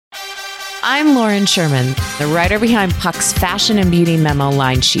I'm Lauren Sherman, the writer behind Puck's Fashion and Beauty Memo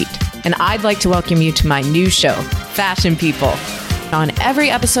line sheet, and I'd like to welcome you to my new show, Fashion People. On every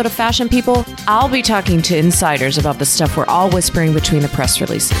episode of Fashion People, I'll be talking to insiders about the stuff we're all whispering between the press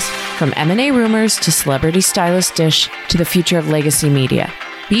releases, from M&A rumors to celebrity stylist dish to the future of legacy media.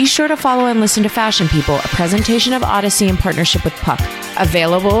 Be sure to follow and listen to Fashion People, a presentation of Odyssey in partnership with Puck,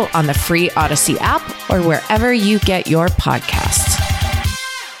 available on the free Odyssey app or wherever you get your podcasts.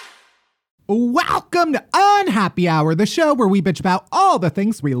 Welcome to Unhappy Hour, the show where we bitch about all the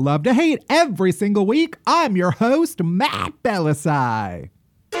things we love to hate every single week. I'm your host, Matt Belisai.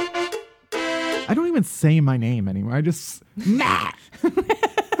 I don't even say my name anymore. I just, Matt.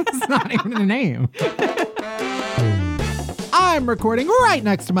 It's not even a name. I'm recording right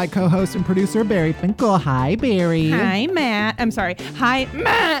next to my co-host and producer, Barry Finkel. Hi, Barry. Hi, Matt. I'm sorry. Hi,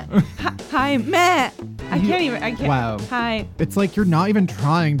 Matt. Hi, Matt. I can't. Wow. Hi. It's like you're not even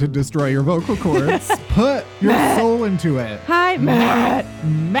trying to destroy your vocal cords. Put your soul into it. Hi, Matt.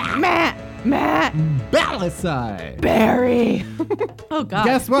 Matt. Belisai. Belisai. Barry. Oh, God.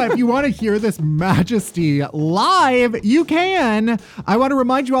 Guess what? If you want to hear this majesty live, you can. I want to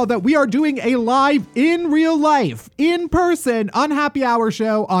remind you all that we are doing a live in real life, in person, Unhappy Hour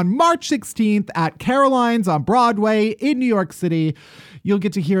show on March 16th at Caroline's on Broadway in New York City. You'll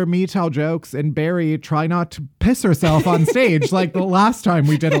get to hear me tell jokes and Barry try not to piss herself on stage like the last time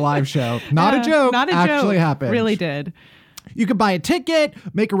we did a live show. Not a joke. Actually happened. Really did. You can buy a ticket,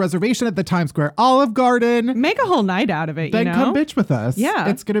 make a reservation at the Times Square Olive Garden. Make a whole night out of it, Then come bitch with us. Yeah.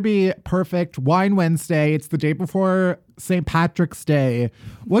 It's going to be perfect. Wine Wednesday. It's the day before St. Patrick's Day.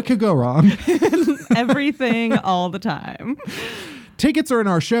 What could go wrong? Everything all the time. Tickets are in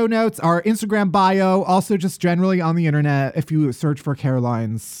our show notes, our Instagram bio, also just generally on the internet. If you search for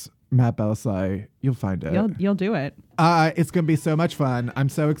Caroline's Matt Belisai, you'll find it. You'll do it. It's going to be so much fun. I'm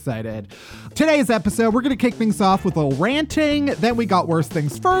so excited. Today's episode, we're going to kick things off with a little ranting. Then we got Worst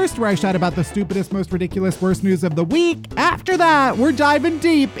Things First, where I shout about the stupidest, most ridiculous, worst news of the week. After that, we're diving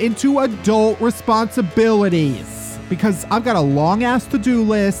deep into adult responsibilities. Because I've got a long-ass to-do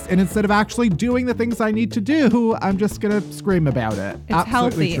list, and instead of actually doing the things I need to do, I'm just going to scream about it. It's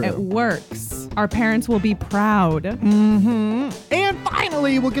Absolutely healthy. true. It works. Our parents will be proud. Mm-hmm. And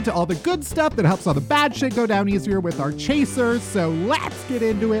finally, we'll get to all the good stuff that helps all the bad shit go down easier with our chasers. So let's get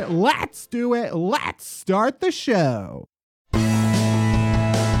into it. Let's do it. Let's start the show.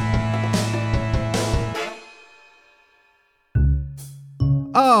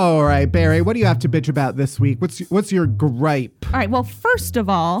 All right, Barry, what do you have to bitch about this week? What's your gripe? All right. Well, first of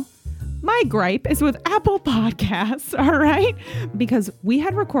all, my gripe is with Apple Podcasts, all right? Because we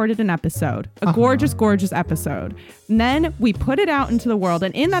had recorded an episode, a gorgeous, gorgeous episode. And then we put it out into the world.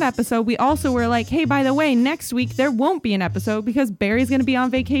 And in that episode, we also were like, hey, by the way, next week there won't be an episode because Barry's going to be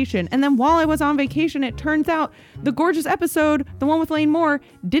on vacation. And then while I was on vacation, it turns out the gorgeous episode, the one with Lane Moore,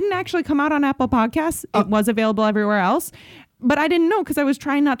 didn't actually come out on Apple Podcasts. It was available everywhere else. But I didn't know because I was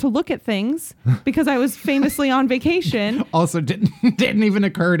trying not to look at things because I was famously on vacation. Also didn't even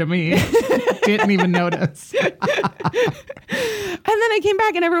occur to me. Didn't even notice. And then I came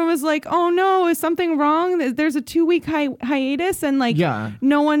back and everyone was like, oh no, is something wrong? There's a 2-week hiatus and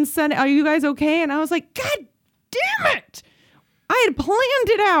no one said, are you guys okay? And I was like, God damn it. I had planned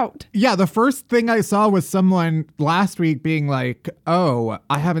it out. Yeah, the first thing I saw was someone last week being like, oh,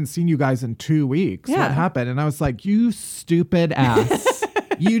 I haven't seen you guys in 2 weeks. Yeah. What happened? And I was like, you stupid ass.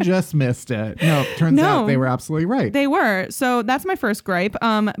 You just missed it. No, turns out they were absolutely right. They were. So that's my first gripe.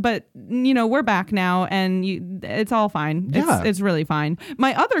 But, we're back now and it's all fine. Yeah. It's really fine.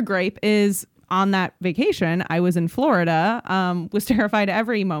 My other gripe is on that vacation, I was in Florida, was terrified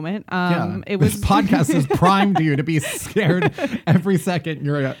every moment. It was this podcast is primed you to be scared every second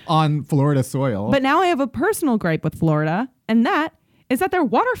you're on Florida soil. But now I have a personal gripe with Florida, and that is that their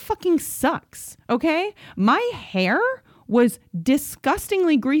water fucking sucks. Okay? My hair was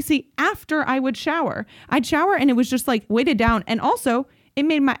disgustingly greasy after I would shower. I'd shower and it was just like weighted down. And also it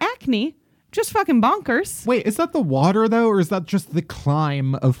made my acne just fucking bonkers. Wait, is that the water though? Or is that just the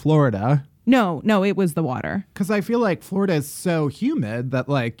climb of Florida? No, it was the water. Because I feel like Florida is so humid that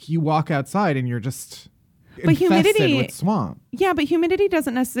like you walk outside and you're just infested with swamp. Yeah, but humidity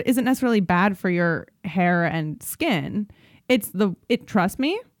isn't necessarily bad for your hair and skin. Trust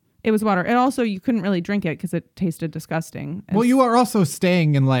me, it was water. And also you couldn't really drink it because it tasted disgusting. Well, you are also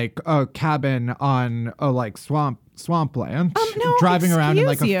staying in like a cabin on a like swampland, no, driving around in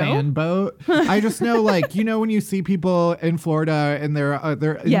like a you. fan boat. I just know, like, when you see people in Florida and they're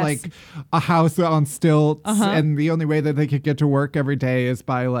in like a house on stilts, and the only way that they could get to work every day is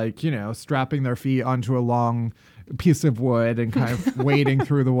by like strapping their feet onto a long piece of wood and kind of wading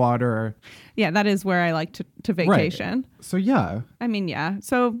through the water. Yeah, that is where I like to vacation. Right. So yeah. I mean, yeah.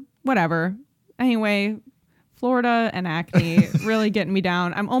 So whatever. Anyway, Florida and acne really getting me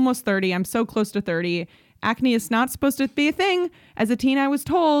down. I'm almost 30. I'm so close to 30. Acne is not supposed to be a thing. As a teen, I was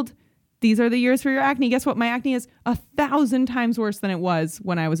told these are the years for your acne. Guess what? My acne is 1,000 times worse than it was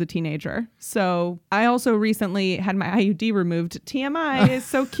when I was a teenager. So I also recently had my IUD removed. TMI is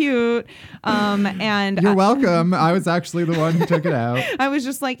so cute. And you're welcome. I was actually the one who took it out. I was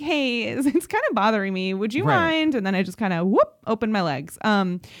just like, hey, it's kind of bothering me. Would you mind? And then I just kind of opened my legs.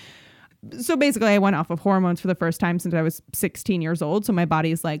 So basically, I went off of hormones for the first time since I was 16 years old. So my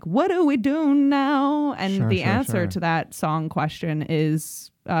body's like, what do we do now? And the answer to that song question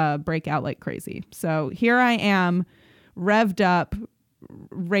is break out like crazy. So here I am, revved up,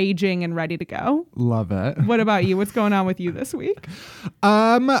 raging and ready to go. Love it. What about you? What's going on with you this week?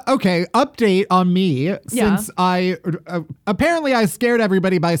 Okay, update on me. Since I apparently I scared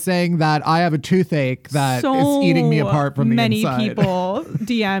everybody by saying that I have a toothache that is eating me apart from the inside. Many people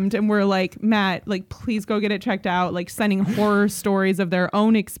DM'd and were like, Matt, like, please go get it checked out, like sending horror stories of their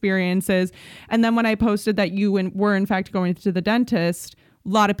own experiences. And then when I posted that you were in fact going to the dentist, a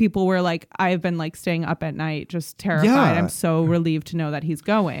lot of people were like, I've been like staying up at night, just terrified. Yeah. I'm so relieved to know that he's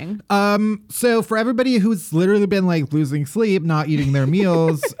going. So for everybody who's literally been like losing sleep, not eating their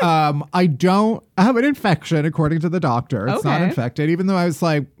meals, I don't have an infection according to the doctor. It's not infected, even though I was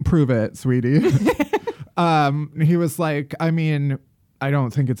like, prove it, sweetie. He was like, I mean, I don't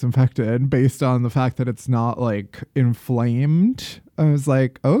think it's infected based on the fact that it's not like inflamed. I was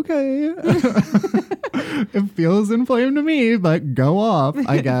like, okay. It feels inflamed to me, but go off,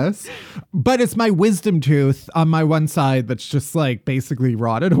 I guess. But it's my wisdom tooth on my one side that's just like basically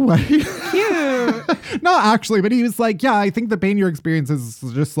rotted away. Cute. Not actually, but he was like, yeah, I think the pain you're experiencing is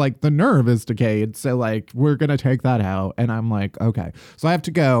just like the nerve is decayed. So like, we're going to take that out. And I'm like, okay. So I have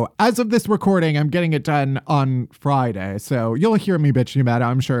to go. As of this recording, I'm getting it done on Friday. So you'll hear me bitching about it,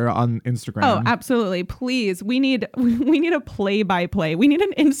 I'm sure, on Instagram. Oh, absolutely. Please. We need a play-by-play. We need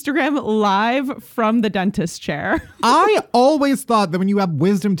an Instagram live from the dentist chair. I always thought that when you have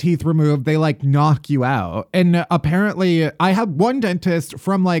wisdom teeth removed, they like knock you out. And apparently I had one dentist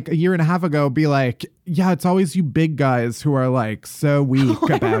from like a year and a half ago be like, yeah, it's always you big guys who are like so weak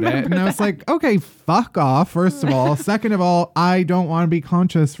about it. And I was like, okay, fuck off, first of all. Second of all, I don't want to be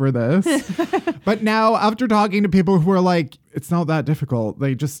conscious for this. But now after talking to people who are like, it's not that difficult,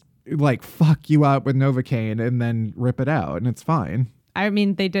 they just like fuck you up with Novocaine and then rip it out and it's fine. I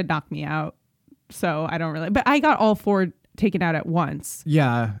mean, they did knock me out. So I don't really, but I got all four taken out at once.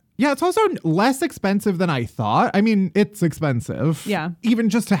 Yeah. Yeah, it's also less expensive than I thought. I mean, it's expensive. Yeah. Even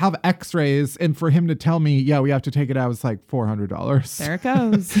just to have x-rays and for him to tell me, yeah, we have to take it out, it's like $400. There it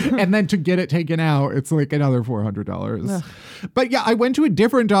goes. And then to get it taken out, it's like another $400. Ugh. But yeah, I went to a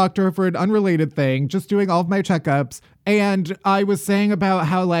different doctor for an unrelated thing, just doing all of my checkups. And I was saying about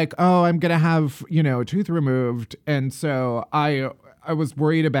how like, oh, I'm going to have, a tooth removed. And so I was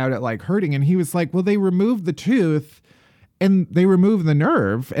worried about it like hurting. And he was like, well, they removed the tooth and they remove the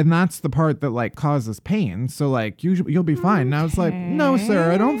nerve, and that's the part that like causes pain. So like you'll be fine. And I was like, no,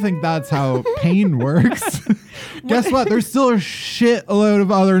 sir, I don't think that's how pain works. Guess what? There's still a shitload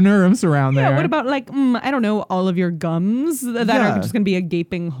of other nerves around there. Yeah. What about like I don't know, all of your gums that are just gonna be a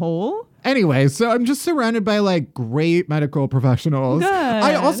gaping hole? Anyway, so I'm just surrounded by like great medical professionals. Good.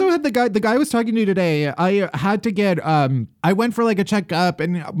 I also had the guy I was talking to today. I had to get, I went for like a checkup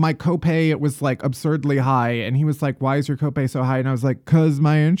and my copay was like absurdly high. And he was like, why is your copay so high? And I was like, cause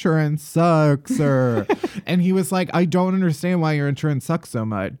my insurance sucks, sir. And he was like, I don't understand why your insurance sucks so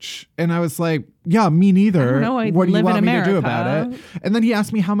much. And I was like, yeah, me neither. I don't know, what do you want me to do about it? And then he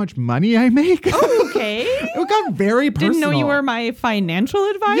asked me how much money I make. Oh, okay. It got very personal. Didn't know you were my financial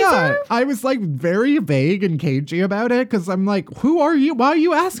advisor? Yeah, I was like very vague and cagey about it because I'm like, who are you? Why are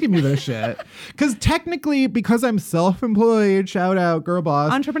you asking me this shit? Because technically, because I'm self-employed, shout out, girl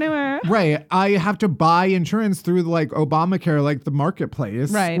boss. Entrepreneur. Right. I have to buy insurance through like Obamacare, like the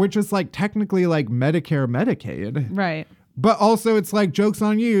marketplace. Right. Which is like technically like Medicare, Medicaid. Right. But also it's like, joke's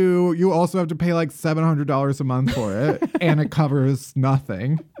on you. You also have to pay like $700 a month for it. And it covers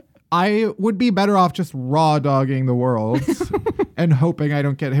nothing. I would be better off just raw dogging the world and hoping I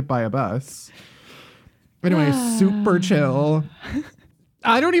don't get hit by a bus. Anyway, super chill.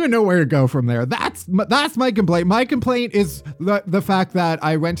 I don't even know where to go from there. That's my complaint. My complaint is the fact that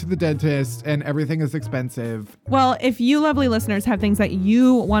I went to the dentist and everything is expensive. Well, if you lovely listeners have things that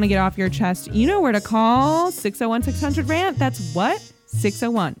you want to get off your chest, you know where to call. 601-600-RANT. That's what?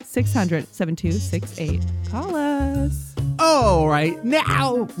 601-600-7268. Call us. All right,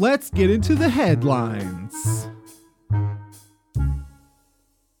 now let's get into the headlines.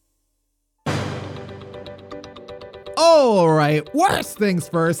 All right, worst things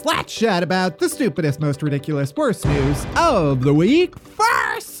first. Let's chat about the stupidest, most ridiculous, worst news of the week.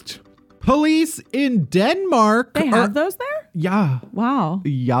 First, police in Denmark. They have those there? Yeah. Wow.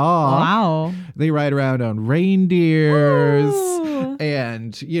 Yeah. Wow. They ride around on reindeers. Ooh.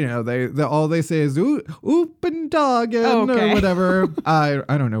 And, you know, they all they say is Opendagen or whatever. I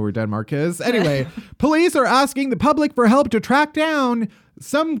don't know where Denmark is. Anyway, police are asking the public for help to track down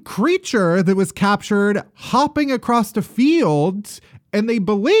some creature that was captured hopping across the field, and they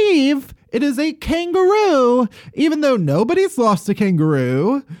believe it is a kangaroo, even though nobody's lost a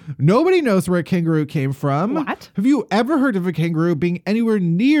kangaroo. Nobody knows where a kangaroo came from. What? Have you ever heard of a kangaroo being anywhere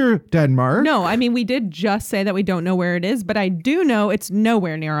near Denmark? No, I mean, we did just say that we don't know where it is, but I do know it's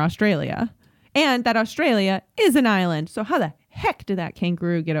nowhere near Australia. And that Australia is an island. So how the heck did that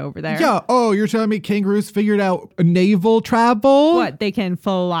kangaroo get over there? Yeah. Oh, you're telling me kangaroos figured out naval travel? What, they can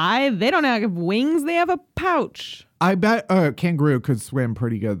fly? They don't have wings, they have a pouch. I bet a kangaroo could swim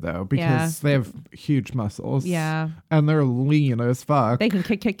pretty good, though, because they have huge muscles. Yeah. And they're lean as fuck. They can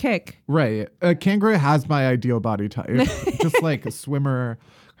kick. Right. A kangaroo has my ideal body type. Just like a swimmer,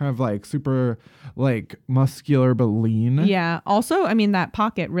 kind of like super like muscular but lean. Yeah. Also, I mean, that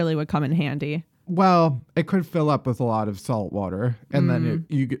pocket really would come in handy. Well, it could fill up with a lot of salt water, and then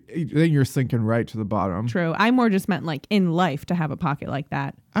then you're sinking right to the bottom. True. I more just meant like in life to have a pocket like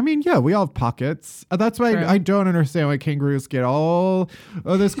that. I mean, yeah, we all have pockets. That's why I don't understand why kangaroos get all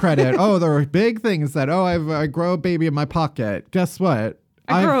this credit. Oh, there are big things that, I grow a baby in my pocket. Guess what?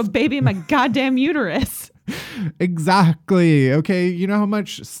 I grow a baby in my goddamn uterus. Exactly. Okay, you know how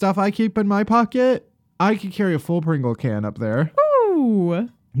much stuff I keep in my pocket? I could carry a full Pringle can up there. Ooh.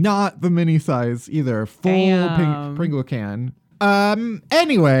 Not the mini size either. Full Pringle can.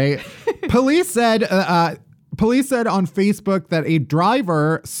 Anyway, police said on Facebook that a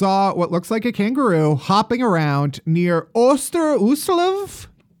driver saw what looks like a kangaroo hopping around near Oosterhuslov,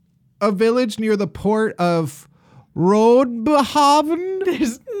 a village near the port of Rødbyhavn.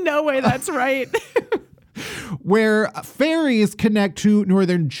 There's no way that's right. Where ferries connect to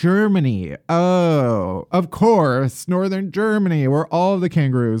northern Germany. Oh, of course, northern Germany, where all of the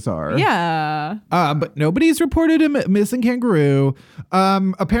kangaroos are. Yeah. But nobody's reported a missing kangaroo.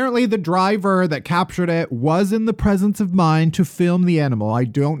 Apparently, the driver that captured it was in the presence of mind to film the animal. I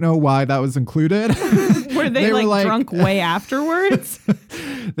don't know why that was included. Were they like drunk way afterwards?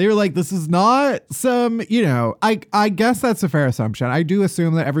 They were like, this is not some, I guess that's a fair assumption. I do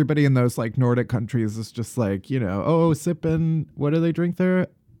assume that everybody in those like Nordic countries is just like, sipping, what do they drink there?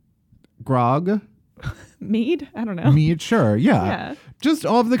 Grog? Mead? I don't know. Mead, sure. Yeah. Just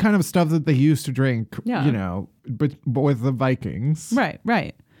all of the kind of stuff that they used to drink, but with the Vikings.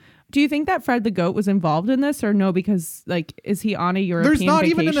 Right. Do you think that Fred the goat was involved in this or no? Because is he on a European vacation? There's not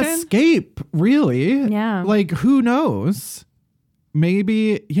even an escape, really. Yeah. Like, who knows?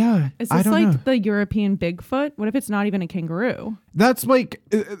 Maybe, yeah. Is this like the European Bigfoot? What if it's not even a kangaroo? That's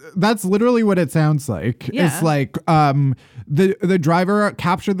literally what it sounds like. Yeah. It's like the driver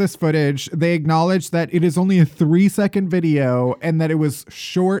captured this footage. They acknowledged that it is only a 3-second video and that it was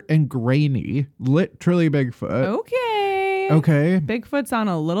short and grainy. Literally Bigfoot. Okay. Bigfoot's on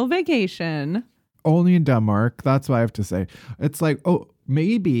a little vacation. Only in Denmark. That's what I have to say. It's like,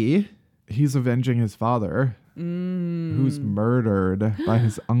 maybe he's avenging his father. Who's murdered by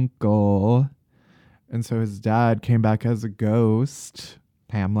his uncle. And so his dad came back as a ghost.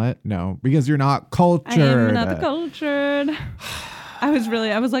 Hamlet? No, because you're not cultured. I am not cultured. I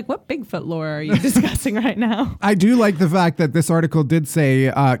was like, what Bigfoot lore are you discussing right now? I do like the fact that this article did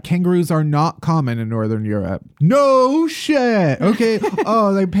say kangaroos are not common in Northern Europe. No shit. Okay.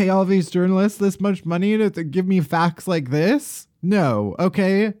 They pay all these journalists this much money to give me facts like this? No.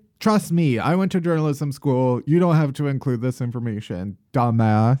 Okay. Trust me, I went to journalism school. You don't have to include this information,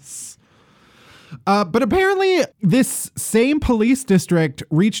 dumbass. But apparently, this same police district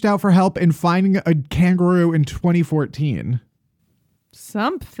reached out for help in finding a kangaroo in 2014.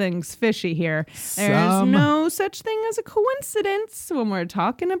 Something's fishy here. There's no such thing as a coincidence when we're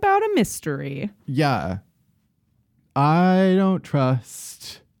talking about a mystery. Yeah. I don't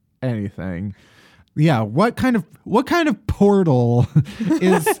trust anything. Yeah, what kind of portal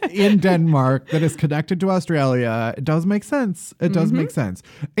is in Denmark that is connected to Australia? It does make sense. It does make sense.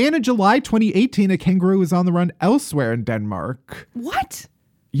 And in July 2018, a kangaroo was on the run elsewhere in Denmark. What?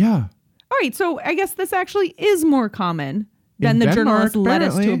 Yeah. All right, so I guess this actually is more common than the journalists led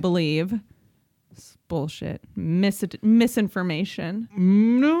us to believe. It's bullshit. Misinformation.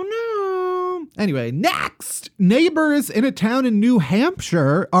 No. Anyway, next, neighbors in a town in New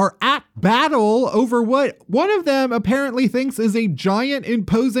Hampshire are at battle over what one of them apparently thinks is a giant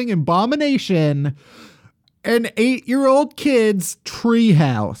imposing abomination. An 8-year-old kid's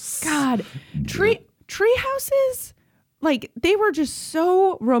treehouse. God, tree houses, like, they were just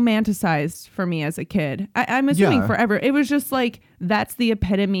so romanticized for me as a kid. I'm assuming forever. It was just like, that's the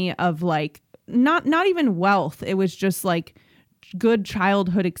epitome of like, not even wealth. It was just like good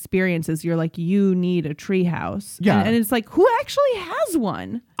childhood experiences. You're like, you need a treehouse. Yeah. And it's like, who actually has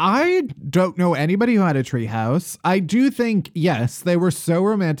one? I don't know anybody who had a treehouse. I do think, yes, they were so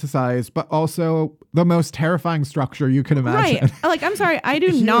romanticized, but also the most terrifying structure you can imagine. Right. Like, I'm sorry. I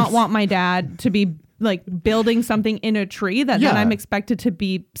do not want my dad to be like building something in a tree that then I'm expected to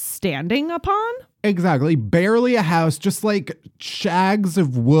be standing upon. Exactly. Barely a house, just like shags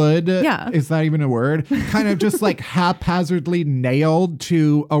of wood. Yeah. Is that even a word? Kind of just like haphazardly nailed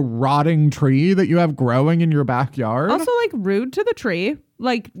to a rotting tree that you have growing in your backyard. Also, like, rude to the tree.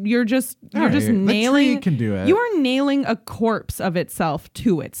 Like, you're just Right. nailing. The tree can do it. You are nailing a corpse of itself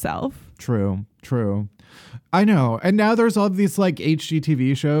to itself. True. I know. And now there's all these like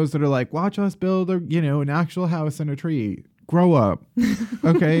HGTV shows that are like, watch us build an actual house in a tree. Grow up.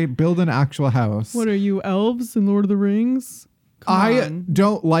 Okay. Build an actual house. What are you, elves in Lord of the Rings? I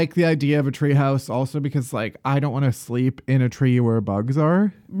don't like the idea of a tree house also because like I don't want to sleep in a tree where bugs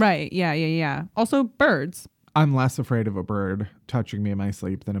are. Right. Yeah. Also, birds. I'm less afraid of a bird touching me in my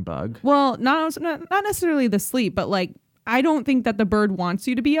sleep than a bug. Well, not necessarily the sleep, but like, I don't think that the bird wants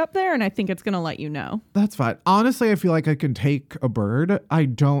you to be up there, and I think it's going to let you know. That's fine. Honestly, I feel like I can take a bird. I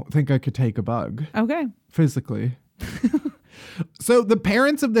don't think I could take a bug. Okay. Physically. So the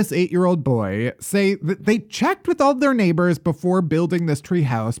parents of this 8-year-old boy say that they checked with all their neighbors before building this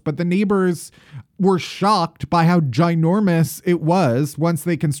treehouse, but the neighbors were shocked by how ginormous it was once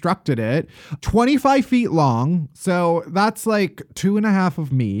they constructed it. 25 feet long. So that's like 2.5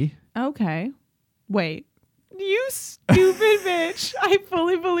 of me. Okay. Wait. You stupid bitch. I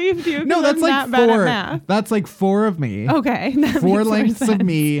fully believed you. No, that's I'm like not bad at 4. math. That's like 4 of me. Okay. That 4 makes more lengths of sense.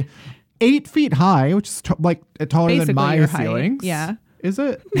 me. 8 feet high, which is taller Basically than my your height. ceilings. Yeah. Is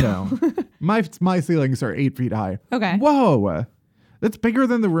it? No. my ceilings are 8 feet high. Okay. Whoa. That's bigger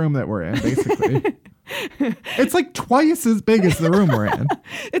than the room that we're in, basically. It's like twice as big as the room we're in.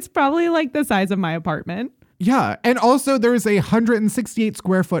 It's probably like the size of my apartment. Yeah. And also there's a 168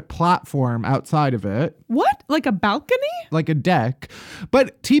 square foot platform outside of it. What? Like a balcony? Like a deck.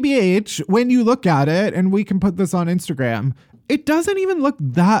 But TBH, when you look at it, and we can put this on Instagram, it doesn't even look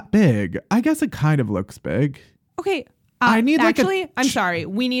that big. I guess it kind of looks big. Okay. I need like I'm sorry.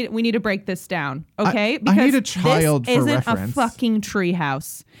 We need to break this down. Okay. I need a child this for isn't reference. a fucking tree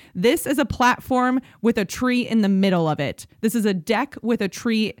house. This is a platform with a tree in the middle of it. This is a deck with a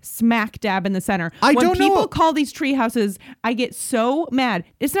tree smack dab in the center. When people call these tree houses, I get so mad.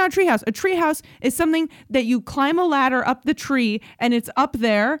 It's not a tree house. A tree house is something that you climb a ladder up the tree and it's up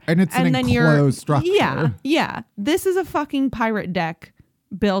there. And it's an enclosed structure. Yeah. This is a fucking pirate deck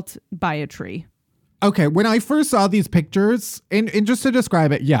built by a tree. Okay, when I first saw these pictures, and just to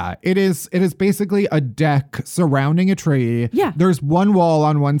describe it, yeah, it is basically a deck surrounding a tree. Yeah. There's one wall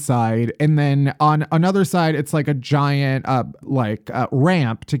on one side, and then on another side, it's like a giant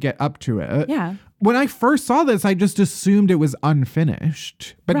ramp to get up to it. Yeah. When I first saw this, I just assumed it was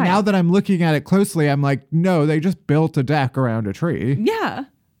unfinished. But Right. now that I'm looking at it closely, I'm like, no, they just built a deck around a tree. Yeah.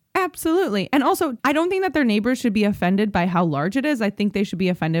 Absolutely. And also, I don't think that their neighbors should be offended by how large it is. I think they should be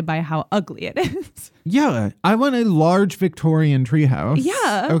offended by how ugly it is. Yeah, I want a large Victorian treehouse.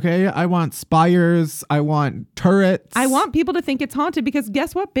 Yeah. Okay, I want spires. I want turrets. I want people to think it's haunted because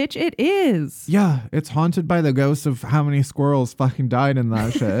guess what, bitch? It is. Yeah, it's haunted by the ghosts of how many squirrels fucking died in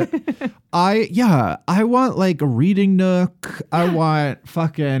that shit. I want like a reading nook. I want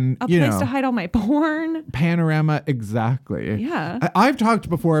fucking, A place to hide all my porn. panorama. Exactly. Yeah. I've talked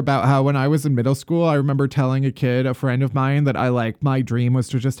before about how when I was in middle school, I remember telling a friend of mine that my dream was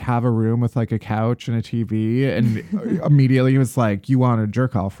to just have a room with like a couch and a TV. And immediately he was like, you want a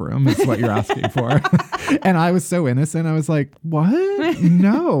jerk off room? Is what you're asking for. And I was so innocent. I was like, what?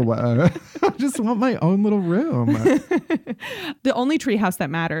 No, I just want my own little room. The only treehouse that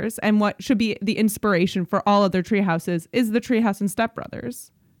matters and what should be the inspiration for all other treehouses is the treehouse in Step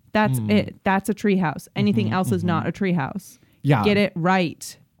Brothers. That's it. That's a treehouse. Anything else is not a treehouse. Yeah. Get it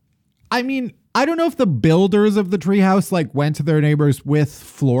right. I mean, I don't know if the builders of the treehouse like went to their neighbors with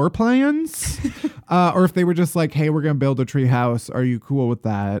floor plans, or if they were just like, "Hey, we're gonna build a treehouse. Are you cool with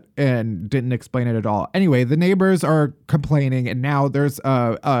that?" and didn't explain it at all. Anyway, the neighbors are complaining, and now there's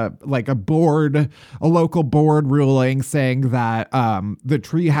a local board ruling saying that the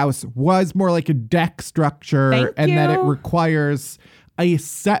treehouse was more like a deck structure, Thank and that it you. requires a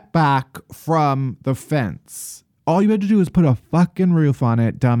setback from the fence. All you had to do was put a fucking roof on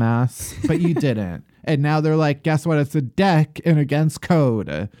it, dumbass. But you didn't. And now they're like, guess what? It's a deck and against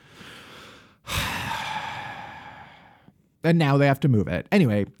code. And now they have to move it.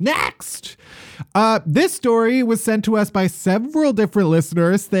 Anyway, next. This story was sent to us by several different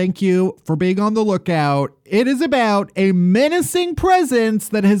listeners. Thank you for being on the lookout. It is about a menacing presence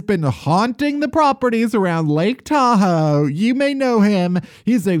that has been haunting the properties around Lake Tahoe. You may know him.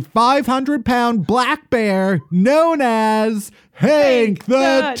 He's a 500-pound black bear known as Hank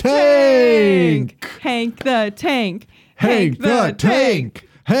the Tank. Hank the Tank. Hank the Tank.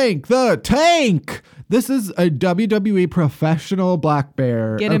 Hank the Tank. This is a WWE professional black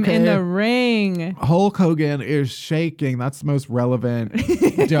bear. Get him in the ring. Hulk Hogan is shaking. That's the most relevant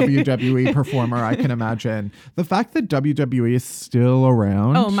WWE performer I can imagine. The fact that WWE is still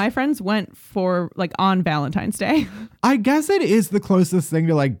around. Oh, my friends went for like on Valentine's Day. I guess it is the closest thing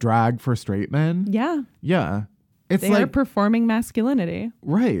to like drag for straight men. Yeah. Yeah. It's They like are performing masculinity.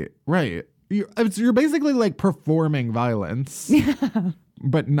 right. You're basically like performing violence. Yeah.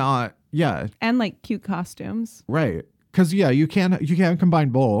 But not. Yeah. And like cute costumes. Right. Because, yeah, you can't combine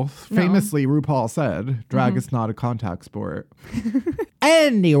both. No. Famously, RuPaul said, drag is not a contact sport.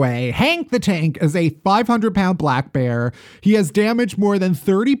 Anyway, Hank the Tank is a 500-pound black bear. He has damaged more than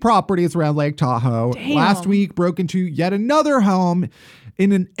 30 properties around Lake Tahoe. Damn. Last week, broke into yet another home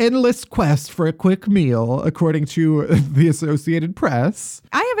in an endless quest for a quick meal, according to the Associated Press.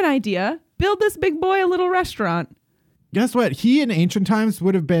 I have an idea. Build this big boy a little restaurant. Guess what? He in ancient times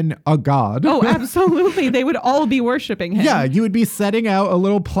would have been a god. Oh, absolutely. They would all be worshiping him. Yeah, you would be setting out a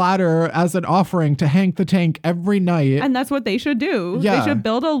little platter as an offering to Hank the Tank every night. And that's what they should do. Yeah. They should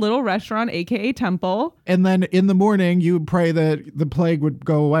build a little restaurant, aka temple. And then in the morning, you would pray that the plague would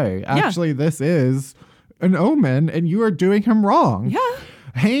go away. Actually, this is an omen, and you are doing him wrong. Yeah.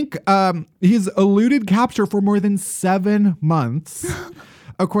 Hank, he's eluded capture for more than 7 months.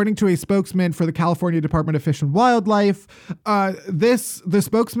 According to a spokesman for the California Department of Fish and Wildlife, the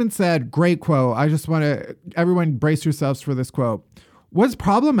spokesman said, great quote. I just want to, everyone brace yourselves for this quote. What's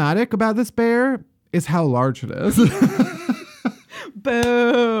problematic about this bear is how large it is.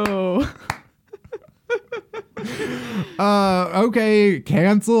 Boo. Okay,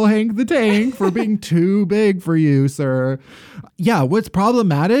 cancel Hank the Tank for being too big for you, sir. Yeah, what's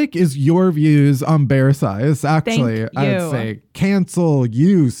problematic is your views on bear size. Actually, Thank I you. would say cancel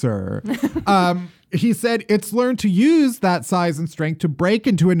you, sir. He said it's learned to use that size and strength to break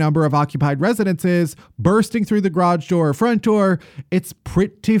into a number of occupied residences, bursting through the garage door or front door. It's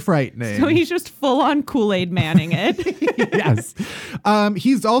pretty frightening. So he's just full on Kool-Aid manning it. Yes.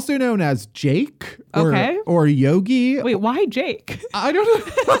 He's also known as Jake Okay. or Yogi. Wait, why Jake? I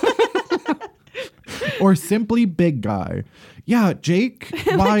don't know. Or simply Big Guy. Yeah, Jake.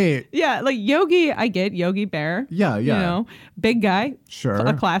 Why? Yeah, like Yogi, I get Yogi Bear. Yeah. You know, big guy. Sure.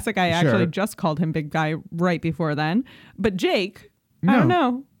 A classic. I actually Sure. just called him big guy right before then. But Jake, I No. don't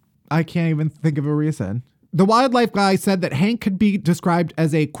know. I can't even think of a reason. The wildlife guy said that Hank could be described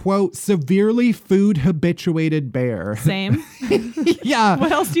as a, quote, severely food habituated bear. Same. Yeah.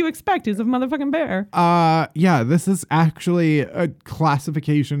 What else do you expect? He's a motherfucking bear. Yeah, this is actually a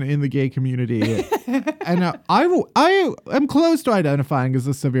classification in the gay community. And I am close to identifying as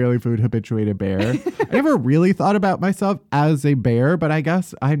a severely food habituated bear. I never really thought about myself as a bear, but I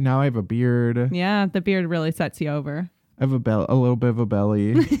guess I have a beard. Yeah, the beard really sets you over. I have a little bit of a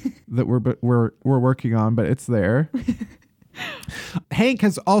belly that we're working on, but it's there. Hank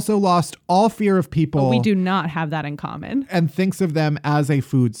has also lost all fear of people. But we do not have that in common. And thinks of them as a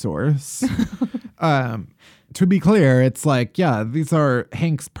food source. To be clear, it's like, yeah, these are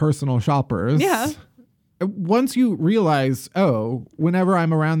Hank's personal shoppers. Yeah. Once you realize, oh, whenever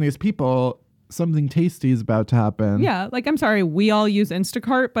I'm around these people, something tasty is about to happen. Yeah, like I'm sorry, we all use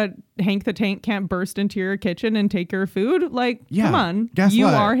Instacart, but Hank the Tank can't burst into your kitchen and take your food. Like, Yeah, come on. guess you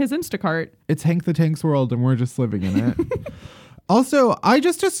what? are his Instacart. It's Hank the Tank's world and we're just living in it. Also, I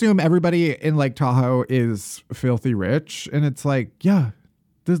just assume everybody in Lake Tahoe is filthy rich. And it's like, yeah,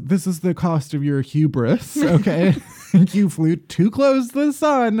 this is the cost of your hubris, okay? You flew too close to the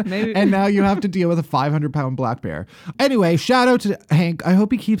sun, Maybe. and now you have to deal with a 500-pound black bear. Anyway, shout out to Hank. I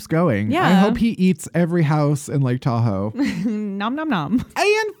hope he keeps going. Yeah. I hope he eats every house in Lake Tahoe. Nom nom nom.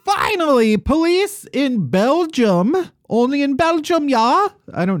 And finally, police in Belgium. Only in Belgium, yeah?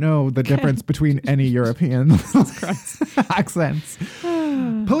 I don't know the difference between any European accents.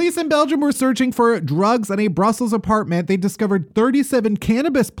 Police in Belgium were searching for drugs in a Brussels apartment. They discovered 37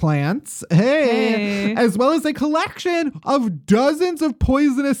 cannabis plants, Hey. as well as a collection collection of dozens of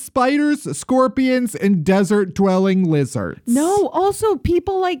poisonous spiders, scorpions, and desert-dwelling lizards. No, also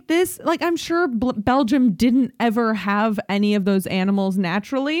people like this, like I'm sure Belgium didn't ever have any of those animals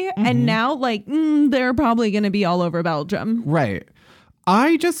naturally. And now like they're probably going to be all over Belgium. Right.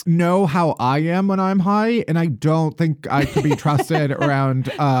 I just know how I am when I'm high, and I don't think I could be trusted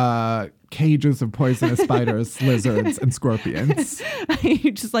around cages of poisonous spiders, lizards, and scorpions.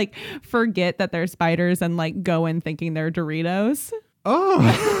 You just like forget that they're spiders and like go in thinking they're Doritos.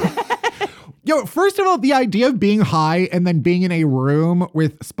 Oh. Yo, first of all, the idea of being high and then being in a room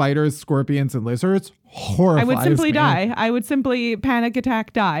with spiders, scorpions, and lizards horrifies I would simply me. die. I would simply panic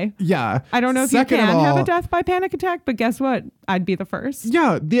attack die. Yeah. I don't know if Second you of can have all, a death by panic attack, but guess what? I'd be the first.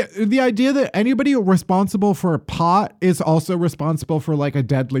 Yeah, the idea that anybody responsible for a pot is also responsible for like a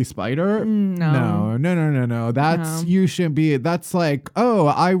deadly spider. No. That's you shouldn't be. That's like, oh,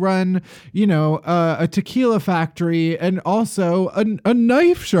 I run, a tequila factory and also a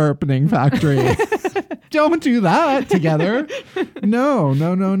knife sharpening factory. Don't do that together.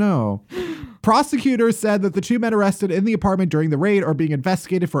 No. Prosecutors said that the two men arrested in the apartment during the raid are being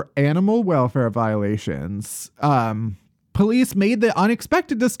investigated for animal welfare violations. Police made the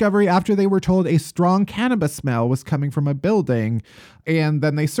unexpected discovery after they were told a strong cannabis smell was coming from a building. And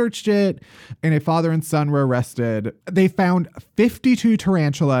then they searched it, and a father and son were arrested. They found 52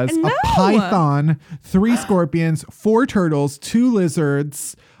 tarantulas, a python, 3 scorpions, 4 turtles, 2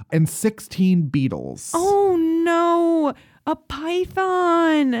 lizards, and 16 beetles. Oh, no. A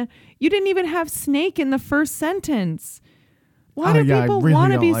python. You didn't even have snake in the first sentence. Why do people really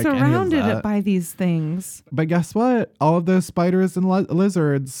want to be like surrounded by these things? But guess what? All of those spiders and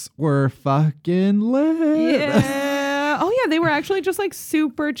lizards were fucking lit. Yeah. Oh, yeah. They were actually just like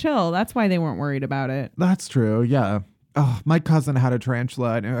super chill. That's why they weren't worried about it. That's true. Yeah. Oh, my cousin had a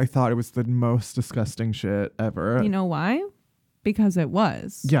tarantula, and I thought it was the most disgusting shit ever. You know why? Because it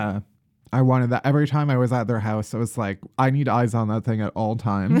was. Yeah. I wanted that. Every time I was at their house, I was like, I need eyes on that thing at all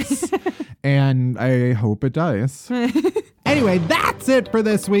times. And I hope it dies. Anyway, that's it for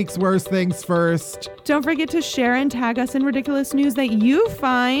this week's Worst Things First. Don't forget to share and tag us in ridiculous news that you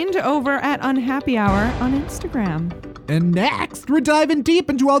find over at Unhappy Hour on Instagram. And next, we're diving deep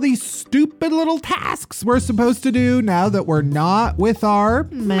into all these stupid little tasks we're supposed to do now that we're not with our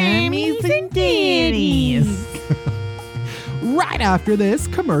mammies and daddies. Right after this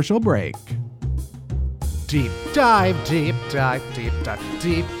commercial break. Deep dive, deep dive, deep dive,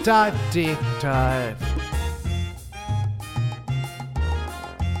 deep dive, deep dive.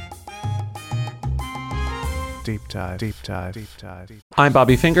 Deep dive, deep dive, deep dive. I'm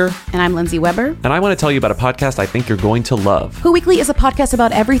Bobby Finger. And I'm Lindsay Weber. And I want to tell you about a podcast I think you're going to love. Who Weekly is a podcast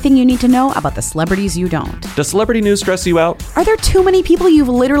about everything you need to know about the celebrities you don't. Does celebrity news stress you out? Are there too many people you've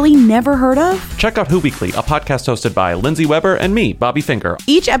literally never heard of? Check out Who Weekly, a podcast hosted by Lindsay Weber and me, Bobby Finger.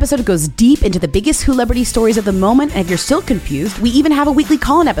 Each episode goes deep into the biggest celebrity stories of the moment, and if you're still confused, we even have a weekly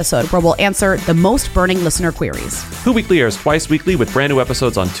call-in episode where we'll answer the most burning listener queries. Who Weekly airs twice weekly with brand new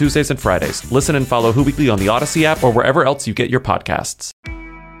episodes on Tuesdays and Fridays. Listen and follow Who Weekly on the Odyssey app or wherever else you get your podcasts.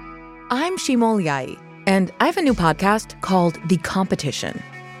 I'm Shimol Yai, and I have a new podcast called The Competition.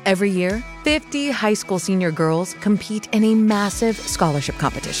 Every year, 50 high school senior girls compete in a massive scholarship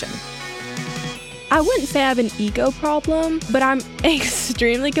competition. I wouldn't say I have an ego problem, but I'm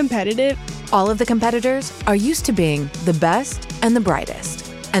extremely competitive. All of the competitors are used to being the best and the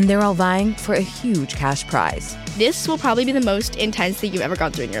brightest, and they're all vying for a huge cash prize. This will probably be the most intense thing you've ever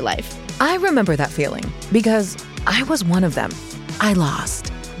gone through in your life. I remember that feeling because I was one of them. I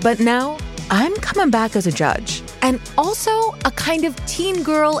lost. But now I'm coming back as a judge and also a kind of teen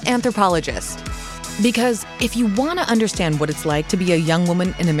girl anthropologist. Because if you want to understand what it's like to be a young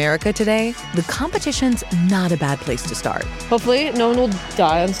woman in America today, the competition's not a bad place to start. Hopefully no one will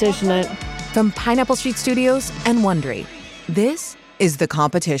die on stage tonight. From Pineapple Street Studios and Wondery, this is The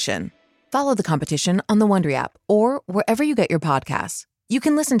Competition. Follow The Competition on the Wondery app or wherever you get your podcasts. You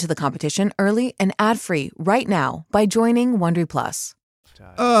can listen to The Competition early and ad-free right now by joining Wondery Plus.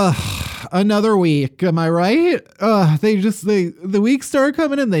 Another week, am I right? The weeks start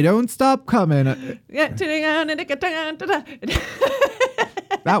coming and they don't stop coming.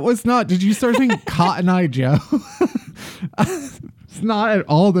 That was not, did you start singing Cotton Eye Joe? It's not at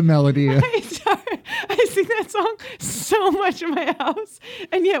all the melody. I sing that song so much in my house,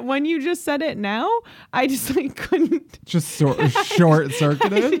 and yet when you just said it now, I just like couldn't. Just short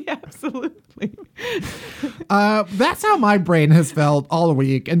circuited. Absolutely. That's how my brain has felt all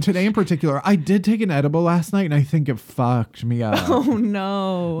week, and today in particular. I did take an edible last night, and I think it fucked me up. Oh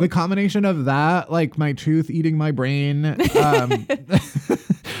no! The combination of that, like my tooth eating my brain.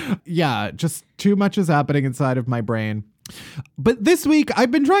 yeah, just too much is happening inside of my brain. But this week,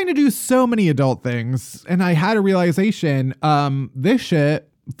 I've been trying to do so many adult things, and I had a realization, this shit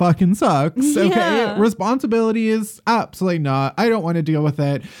fucking sucks. Okay. Yeah. Responsibility is absolutely not. I don't want to deal with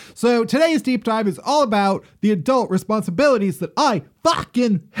it. So today's deep dive is all about the adult responsibilities that I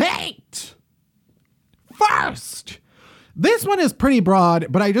fucking hate. First, this one is pretty broad,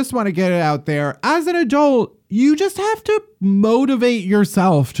 but I just want to get it out there. As an adult, you just have to motivate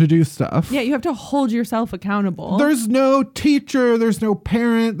yourself to do stuff. Yeah, you have to hold yourself accountable. There's no teacher, there's no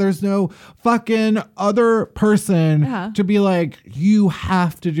parent, there's no fucking other person to be like, you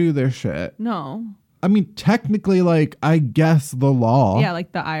have to do this shit. No. I mean, technically, like, I guess the law. Yeah,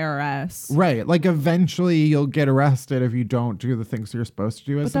 like the IRS. Right. Like, eventually you'll get arrested if you don't do the things you're supposed to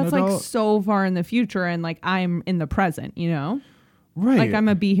do as an adult. But that's like so far in the future, and like I'm in the present, you know? Right. Like I'm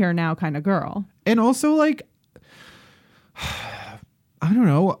a be here now kind of girl. And also, like, I don't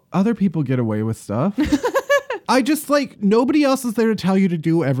know, other people get away with stuff. I just, like, nobody else is there to tell you to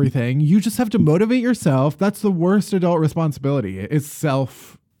do everything. You just have to motivate yourself. That's the worst adult responsibility, is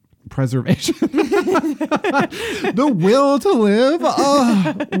self-preservation. The will to live.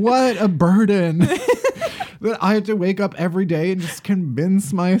 Oh, what a burden. That I have to wake up every day and just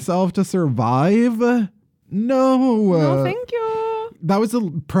convince myself to survive. No, thank you. That was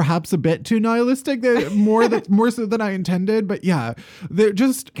perhaps a bit too nihilistic, more so than I intended. But yeah, they're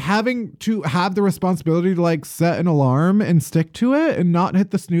just having to have the responsibility to like set an alarm and stick to it and not hit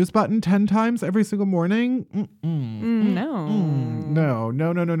the snooze button 10 times every single morning. No.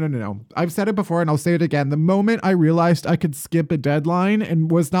 I've said it before and I'll say it again. The moment I realized I could skip a deadline and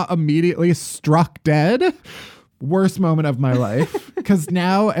was not immediately struck dead, worst moment of my life. Because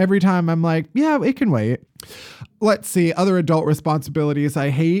now every time I'm like, yeah, it can wait. Let's see, other adult responsibilities I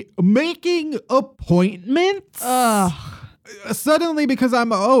hate. Making appointments. Suddenly, because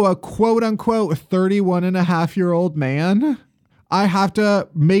I'm, a quote unquote 31 and a half year old man, I have to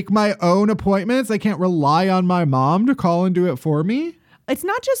make my own appointments. I can't rely on my mom to call and do it for me. It's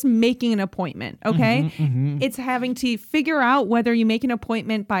not just making an appointment, okay? It's having to figure out whether you make an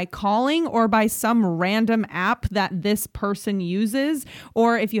appointment by calling or by some random app that this person uses,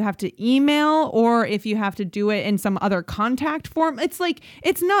 or if you have to email, or if you have to do it in some other contact form. It's like,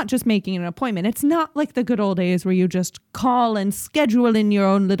 it's not just making an appointment. It's not like the good old days where you just call and schedule in your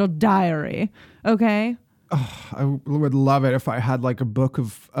own little diary, okay? Oh, I would love it if I had like a book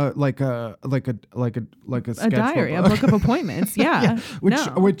of like a diary, a book of appointments. Yeah,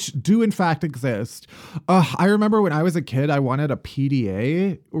 which do in fact exist. I remember when I was a kid, I wanted a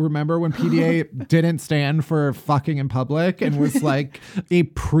PDA. Remember when PDA didn't stand for fucking in public and was like a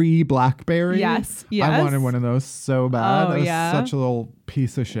pre-BlackBerry? Yes. I wanted one of those so bad. Oh, that was such a little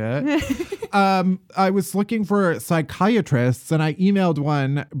piece of shit. I was looking for psychiatrists and I emailed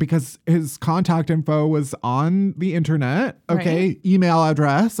one because his contact info was on the internet. Okay. Right. Email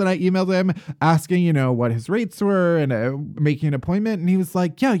address. And I emailed him asking, what his rates were and making an appointment. And he was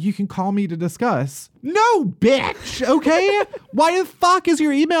like, yeah, you can call me to discuss. No, bitch. Okay. Why the fuck is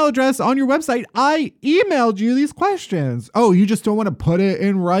your email address on your website? I emailed you these questions. Oh, you just don't want to put it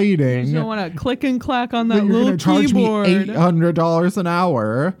in writing. You just don't want to click and clack on that little charge keyboard. Me $800 an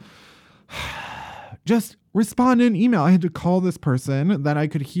hour. Just respond in email. I had to call this person, then I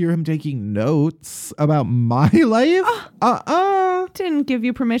could hear him taking notes about my life. Didn't give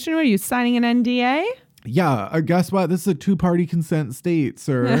you permission. Were you signing an NDA? Yeah, guess what? This is a 2-party consent state,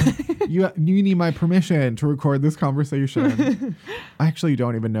 sir. You need my permission to record this conversation. I actually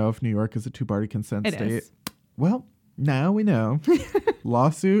don't even know if New York is a 2-party consent state. Is. Well, now we know.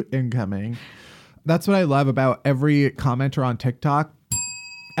 Lawsuit incoming. That's what I love about every commenter on TikTok.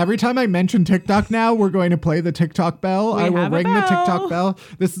 Every time I mention TikTok now, we're going to play the TikTok bell. I will ring the TikTok bell.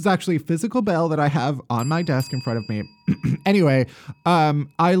 This is actually a physical bell that I have on my desk in front of me. Anyway,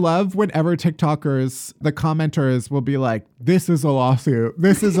 I love whenever TikTokers, the commenters will be like, this is a lawsuit.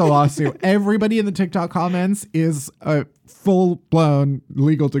 This is a lawsuit. Everybody in the TikTok comments is a full-blown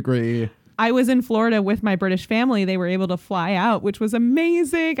legal degree. I was in Florida with my British family. They were able to fly out, which was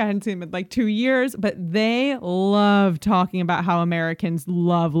amazing. I hadn't seen them in like 2 years, but they love talking about how Americans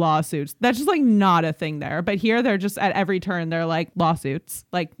love lawsuits. That's just like not a thing there. But here they're just at every turn, they're like lawsuits.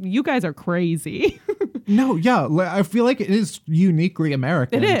 Like, you guys are crazy. No, yeah. I feel like it is uniquely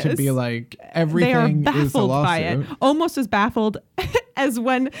American to be like everything is a lawsuit. By it. Almost as baffled as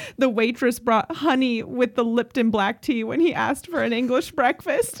when the waitress brought honey with the Lipton black tea when he asked for an English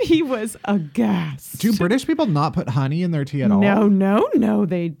breakfast. He was aghast. Do British people not put honey in their tea at all? No,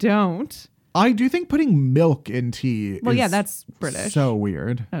 they don't. I do think putting milk in tea Well, is yeah, that's British. so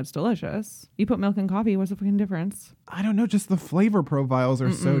weird. Oh, it's delicious. You put milk in coffee. What's the fucking difference? I don't know, just the flavor profiles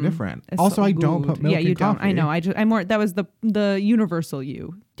are so different. It's Also, so I don't good. put milk Yeah, in you coffee. don't. I know. I'm more. That was the universal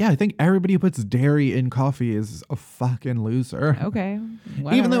you. Yeah, I think everybody who puts dairy in coffee is a fucking loser. Okay.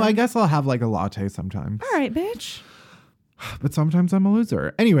 Even though I whatever. guess I'll have like a latte sometimes. All right, bitch. But sometimes I'm a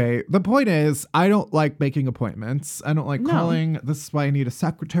loser. Anyway, the point is, I don't like making appointments. I don't like No. calling. This is why I need a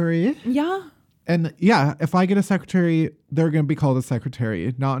secretary. Yeah. And yeah, if I get a secretary, they're going to be called a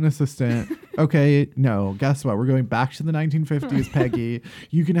secretary, not an assistant. Okay, no. Guess what? We're going back to the 1950s, Peggy.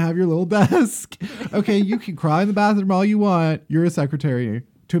 You can have your little desk. Okay, you can cry in the bathroom all you want. You're a secretary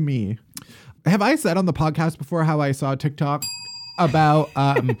to me. Have I said on the podcast before how I saw a TikTok about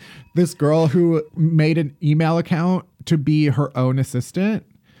this girl who made an email account to be her own assistant?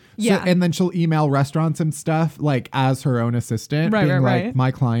 Yeah. And then she'll email restaurants and stuff like as her own assistant, Right, being right. like,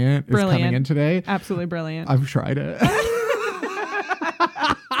 my client is coming Brilliant. in today. Absolutely brilliant. I've tried it.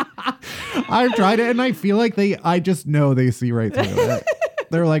 I've tried it, and I feel like I just know they see right through it.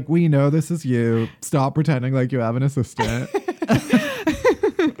 They're like, we know this is you. Stop pretending like you have an assistant.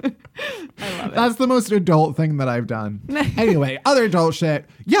 That's the most adult thing that I've done. Anyway, other adult shit.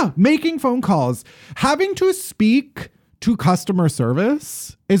 Yeah, making phone calls. Having to speak to customer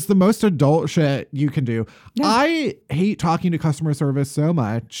service is the most adult shit you can do. Yeah. I hate talking to customer service so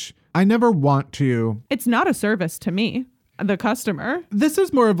much. I never want to. It's not a service to me, the customer. This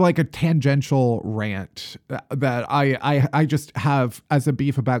is more of like a tangential rant that I just have as a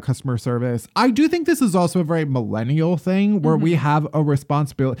beef about customer service. I do think this is also a very millennial thing where we have a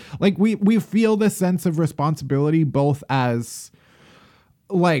responsibility. Like we feel this sense of responsibility both as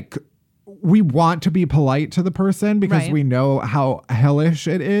like we want to be polite to the person because Right. we know how hellish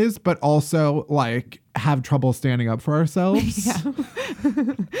it is, but also like have trouble standing up for ourselves.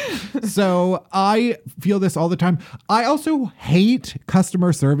 So I feel this all the time. I also hate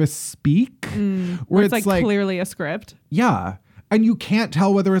customer service speak where It's like clearly a script. yeah. And you can't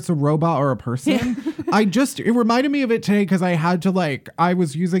tell whether it's a robot or a person. It reminded me of it today because I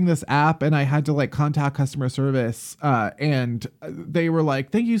was using this app and I had to like contact customer service. And they were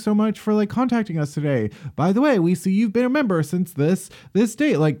like, thank you so much for like contacting us today. By the way, we see you've been a member since this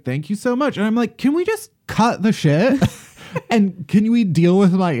date. Like, thank you so much. And I'm like, can we just cut the shit? And can we deal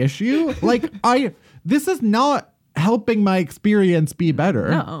with my issue? Like, this is not helping my experience be better.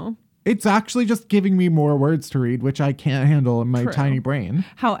 No. It's actually just giving me more words to read, which I can't handle in my True. tiny brain.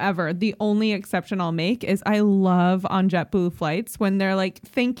 However, the only exception I'll make is I love on JetBlue flights when they're like,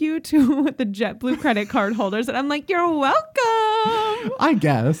 thank you to the JetBlue credit card holders. And I'm like, you're welcome. I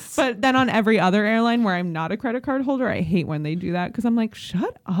guess. But then on every other airline where I'm not a credit card holder, I hate when they do that because I'm like,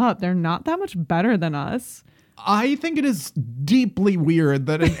 shut up. They're not that much better than us. I think it is deeply weird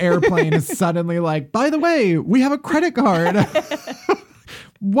that an airplane is suddenly like, by the way, we have a credit card.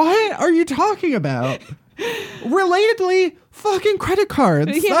 What are you talking about? Relatedly, fucking credit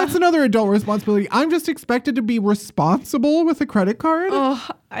cards. Yeah. That's another adult responsibility. I'm just expected to be responsible with a credit card. Oh,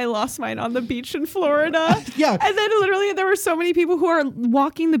 I lost mine on the beach in Florida. Yeah. And then literally there were so many people who are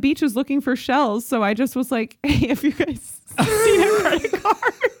walking the beaches looking for shells. So I just was like, hey, have you guys seen a credit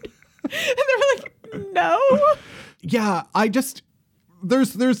card? And they were like, no. Yeah,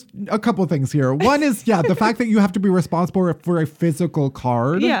 there's a couple of things here. One is, the fact that you have to be responsible for a physical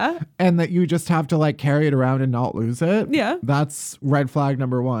card. Yeah. And that you just have to like carry it around and not lose it. Yeah. That's red flag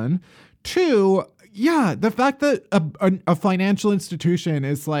number one. Two, the fact that a financial institution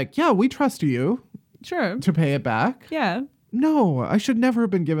is like, we trust you Sure. to pay it back. Yeah. No, I should never have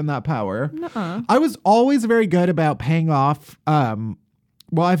been given that power. Nuh-uh. I was always very good about paying off, I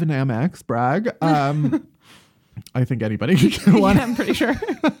have an Amex, brag. I think anybody can get one. Yeah, I'm pretty sure.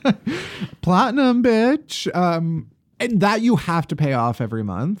 Platinum, bitch. And that you have to pay off every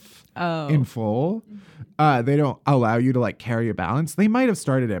month in full. They don't allow you to like carry a balance. They might have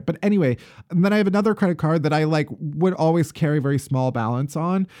started it. But anyway, and then I have another credit card that I like would always carry very small balance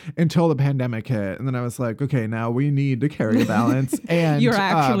on until the pandemic hit. And then I was like, okay, now we need to carry a balance. And You're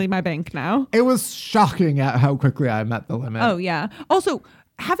actually my bank now. it was shocking at how quickly I met the limit. Oh, yeah. Also,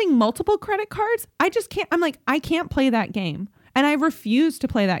 having multiple credit cards, I just can't. I'm like, I can't play that game. And I refuse to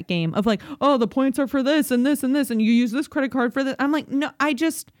play that game of like, oh, the points are for this and this and this. And you use this credit card for this. I'm like, no,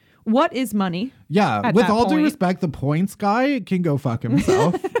 what is money? Yeah, at with that all due point? respect, the points guy can go fuck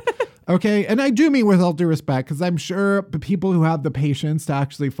himself. Okay, and I do mean with all due respect, because I'm sure the people who have the patience to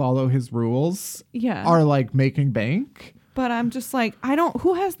actually follow his rules Yeah. are like making bank. But I'm just like,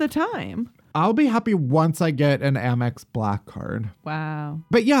 who has the time? I'll be happy once I get an Amex Black card. Wow.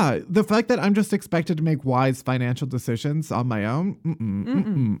 But yeah, the fact that I'm just expected to make wise financial decisions on my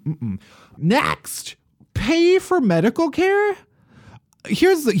own. Next, pay for medical care.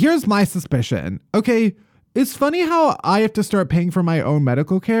 Here's my suspicion. Okay, it's funny how I have to start paying for my own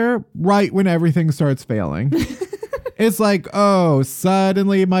medical care right when everything starts failing. It's like, oh,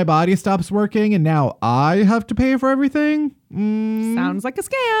 suddenly my body stops working and now I have to pay for everything? Sounds like a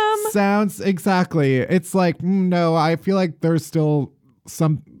scam. Sounds exactly. It's like, no, I feel like there's still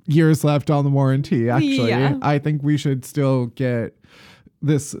some years left on the warranty, actually. Yeah. I think we should still get,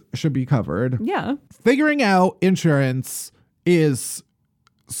 this should be covered. Yeah. Figuring out insurance is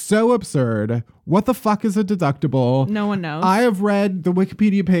so absurd. What the fuck is a deductible? No one knows. I have read the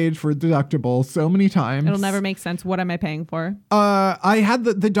Wikipedia page for deductible so many times. It'll never make sense. What am I paying for? I had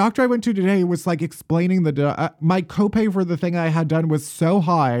the doctor I went to today was like explaining my copay for the thing I had done was so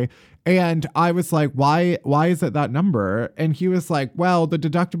high. And I was like, why is it that number? And he was like, well, the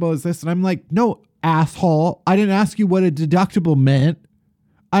deductible is this. And I'm like, no, asshole. I didn't ask you what a deductible meant.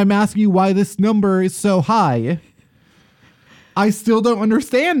 I'm asking you why this number is so high. I still don't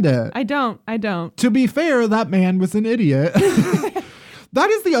understand it. I don't. To be fair, that man was an idiot. That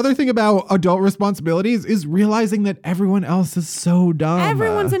is the other thing about adult responsibilities is realizing that everyone else is so dumb.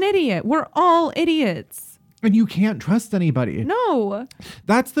 Everyone's an idiot. We're all idiots. And you can't trust anybody. No.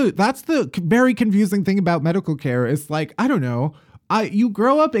 That's the very confusing thing about medical care is like, I don't know. You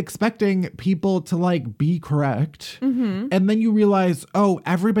grow up expecting people to like be correct. And then you realize, oh,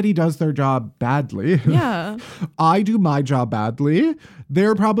 everybody does their job badly. Yeah. I do my job badly.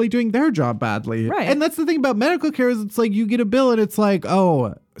 They're probably doing their job badly. Right. And that's the thing about medical care is it's like you get a bill and it's like,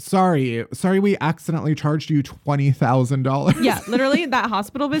 oh, sorry, we accidentally charged you $20,000. Yeah, literally that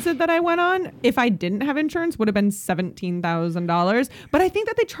hospital visit that I went on, if I didn't have insurance, would have been $17,000. But I think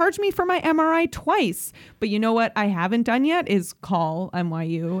that they charged me for my MRI twice. But you know what I haven't done yet is call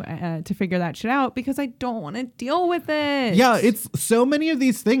NYU to figure that shit out because I don't want to deal with it. Yeah, it's so many of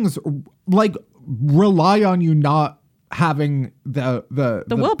these things like rely on you not having the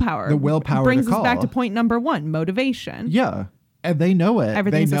willpower. The willpower brings to call. us back to point number 1, motivation. Yeah. And they know it.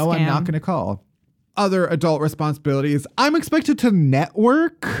 Everything's they know a scam. I'm not going to call. Other adult responsibilities. I'm expected to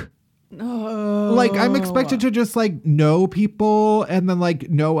network. Like I'm expected to just like know people and then like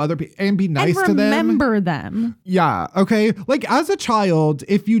know other people and be nice and to them. remember them. Yeah. Okay. Like as a child,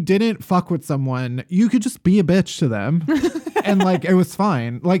 if you didn't fuck with someone, you could just be a bitch to them. And like it was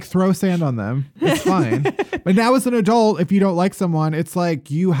fine. Like throw sand on them. It's fine. But now as an adult, if you don't like someone, it's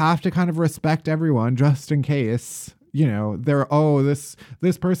like you have to kind of respect everyone just in case. You know, this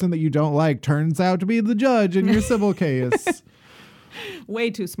person that you don't like turns out to be the judge in your civil case. Way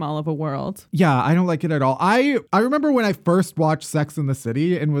too small of a world. Yeah, I don't like it at all. I remember when I first watched Sex and the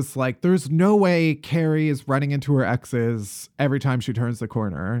City and was like, there's no way Carrie is running into her exes every time she turns the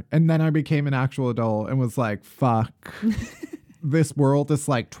corner. And then I became an actual adult and was like, fuck, this world is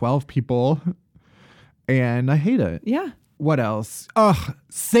like 12 people and I hate it. Yeah. What else?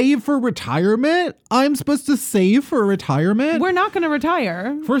 Save for retirement? I'm supposed to save for retirement? We're not going to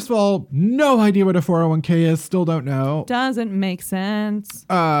retire. First of all, no idea what a 401k is. Still don't know. Doesn't make sense.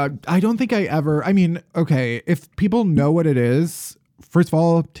 I don't think I mean, okay, if people know what it is, first of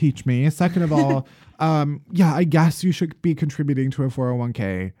all, teach me. Second of all, yeah, I guess you should be contributing to a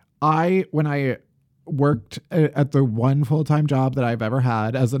 401k. When I worked at the one full-time job that I've ever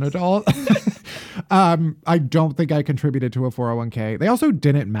had as an adult, I don't think I contributed to a 401k. They also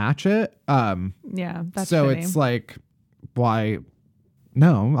didn't match it. Yeah, that's so shitty. it's like, why?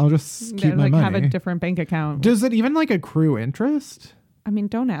 No, I'll just keep my money. Have a different bank account. Does it even like accrue interest? I mean,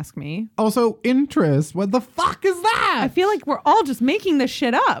 don't ask me. Also, interest. What the fuck is that? I feel like we're all just making this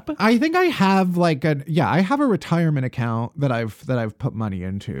shit up. I think I have I have a retirement account that I've put money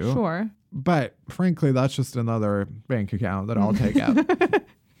into. Sure. But frankly, that's just another bank account that I'll take out.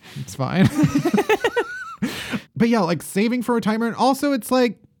 It's fine. But yeah, like saving for retirement. Also, it's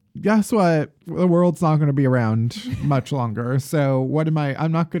like, guess what? The world's not going to be around much longer. So what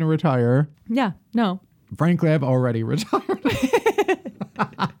I'm not going to retire. Yeah, no. Frankly, I've already retired.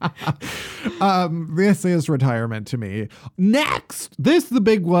 This is retirement to me. Next, this is the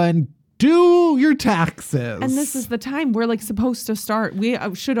big one. Do your taxes. And this is the time we're like supposed to start. We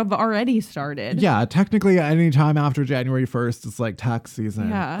should have already started. Yeah, technically any time after January 1st, it's like tax season.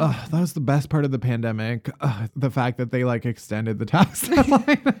 Yeah. That was the best part of the pandemic. The fact that they like extended the tax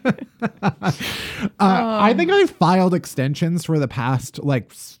deadline. I think I filed extensions for the past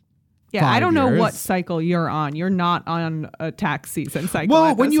like yeah, 5 I don't know years. what cycle you're on. You're not on a tax season cycle. Well,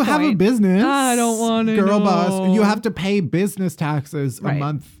 at when this you have a point. business, I don't want to girl know. boss, you have to pay business taxes Right. a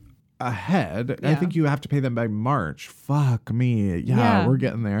month ahead. I Yeah. think you have to pay them by March. Fuck me. Yeah, Yeah. we're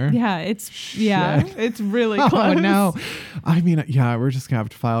getting there. Yeah, it's really close. Oh no. I mean, yeah, we're just gonna have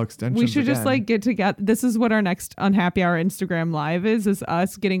to file extensions. We should just again. like get together. This is what our next Unhappy Hour Instagram live is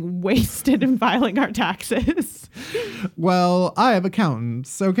us getting wasted and filing our taxes. Well, I have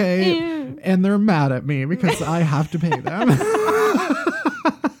accountants, okay? And they're mad at me because I have to pay them.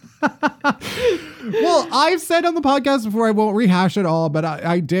 Well, I've said on the podcast before, I won't rehash it all, but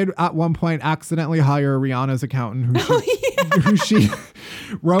I did at one point accidentally hire Rihanna's accountant who she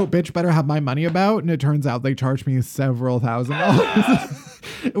wrote "Bitch Better Have My Money" about, and it turns out they charged me several $1,000s.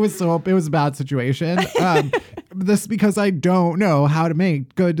 It was a bad situation. This because I don't know how to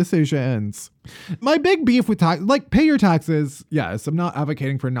make good decisions. My big beef with pay your taxes. Yes, I'm not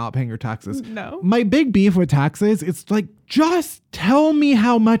advocating for not paying your taxes. No. My big beef with taxes, it's like, just tell me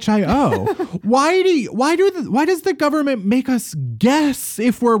how much I owe. Why does the government make us guess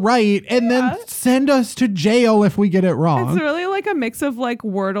if we're right and then send us to jail if we get it wrong? It's really like a mix of like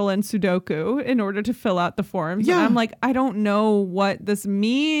Wordle and Sudoku in order to fill out the forms. Yeah. And I'm like, I don't know what this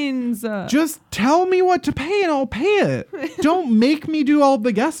means. Just tell me what to pay and I'll pay it. Don't make me do all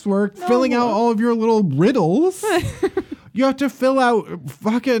the guesswork filling out all of your little riddles. You have to fill out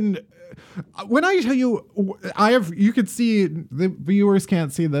fucking... When I tell you, you could see, the viewers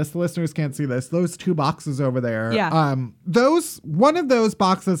can't see this, the listeners can't see this, those two boxes over there. Yeah. One of those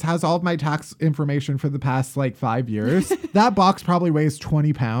boxes has all of my tax information for the past like 5 years. That box probably weighs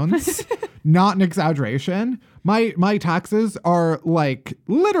 20 pounds. Not an exaggeration. My taxes are like,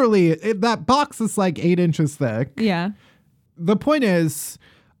 literally, that box is like 8 inches thick. Yeah. The point is,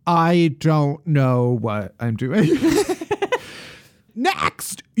 I don't know what I'm doing.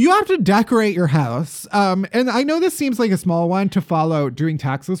 Next, you have to decorate your house. And I know this seems like a small one to follow doing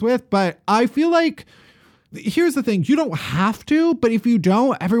taxes with, but I feel like, here's the thing. You don't have to, but if you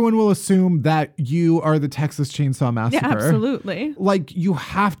don't, everyone will assume that you are the Texas Chainsaw Massacre. Yeah, absolutely. Like, you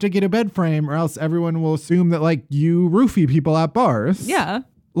have to get a bed frame or else everyone will assume that, like, you roofie people at bars. Yeah.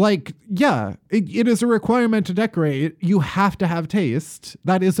 Like, yeah, it is a requirement to decorate. You have to have taste.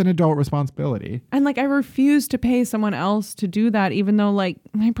 That is an adult responsibility. And like, I refuse to pay someone else to do that, even though like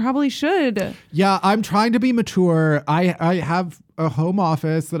I probably should. Yeah, I'm trying to be mature. I have a home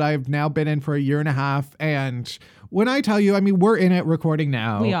office that I've now been in for 1.5 years. And when I tell you, I mean, we're in it recording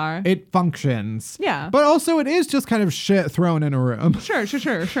now. We are. It functions. Yeah. But also it is just kind of shit thrown in a room. Sure.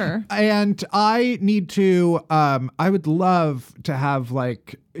 And I need to, I would love to have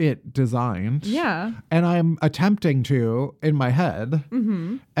like it designed. Yeah. And I'm attempting to in my head.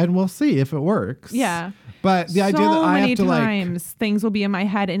 Mm-hmm. And we'll see if it works. Yeah. But the idea that I have to like... So many times things will be in my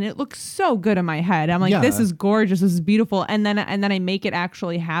head and it looks so good in my head. I'm like, Yeah. this is gorgeous. This is beautiful. And then I make it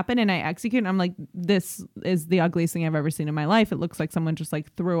actually happen and I execute. And I'm like, this is the ugliest thing I've ever seen in my life. It looks like someone just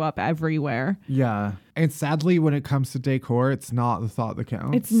like threw up everywhere. Yeah. And sadly, when it comes to decor, it's not the thought that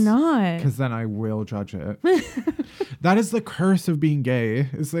counts. It's not. Because then I will judge it. That is the curse of being gay.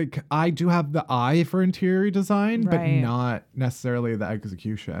 It's like, I do have the eye for interior design, but Right. not necessarily the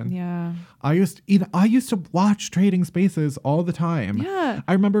execution. Yeah. I used to watch Trading Spaces all the time. Yeah.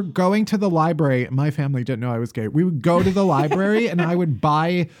 I remember going to the library. My family didn't know I was gay. We would go to the library and I would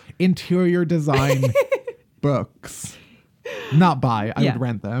buy interior design books. Not buy, I Yeah. would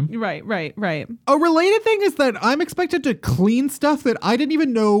rent them. Right. A related thing is that I'm expected to clean stuff that I didn't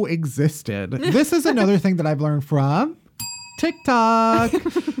even know existed. This is another thing that I've learned from TikTok.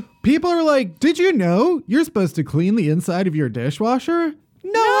 People are like, did you know you're supposed to clean the inside of your dishwasher?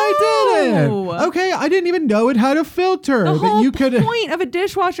 No, I didn't. Okay, I didn't even know it had a filter The that whole you could. point of a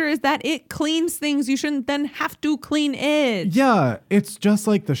dishwasher is that it cleans things. You shouldn't then have to clean it. Yeah, it's just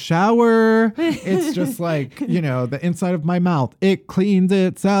like the shower. It's just like, the inside of my mouth. It cleans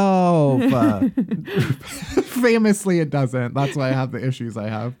itself. Famously, it doesn't. That's why I have the issues I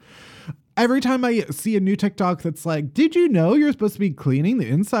have. Every time I see a new TikTok that's like, did you know you're supposed to be cleaning the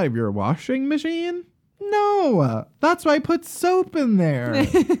inside of your washing machine? No, that's why I put soap in there.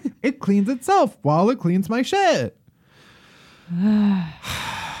 It cleans itself while it cleans my shit. And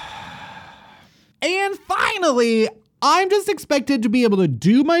finally, I'm just expected to be able to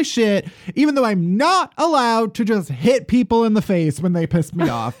do my shit, even though I'm not allowed to just hit people in the face when they piss me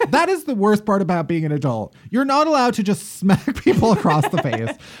off. That is the worst part about being an adult. You're not allowed to just smack people across the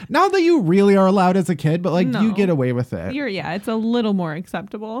face. Not that you really are allowed as a kid, but No. you get away with it. It's a little more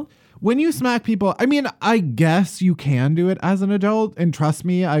acceptable. When you smack people, I mean, I guess you can do it as an adult. And trust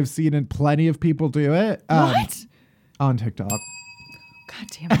me, I've seen plenty of people do it. What? On TikTok. God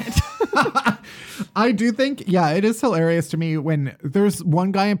damn it. I do think, it is hilarious to me when there's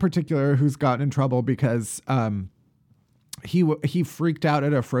one guy in particular who's gotten in trouble because he freaked out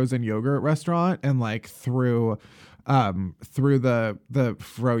at a frozen yogurt restaurant and like threw the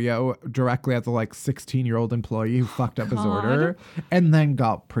froyo directly at the like 16-year-old employee who fucked up his order, and then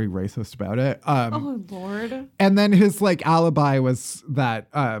got pretty racist about it. Oh Lord. And then his like alibi was that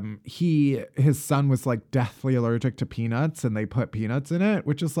his son was like deathly allergic to peanuts and they put peanuts in it,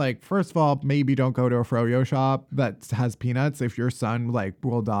 which is like, first of all, maybe don't go to a froyo shop that has peanuts if your son like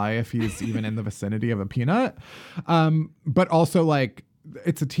will die if he's even in the vicinity of a peanut. But also like,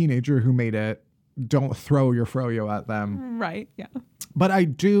 it's a teenager who made it. Don't throw your froyo at them. Right. Yeah. But I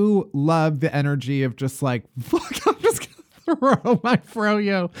do love the energy of just like, fuck, I'm just going to throw my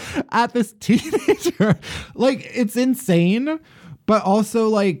froyo at this teenager. Like, it's insane. But also,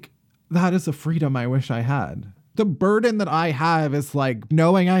 like, that is a freedom I wish I had. The burden that I have is like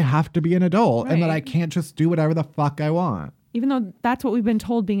knowing I have to be an adult and that I can't just do whatever the fuck I want. Even though that's what we've been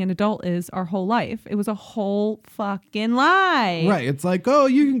told being an adult is our whole life. It was a whole fucking lie. Right. It's like, oh,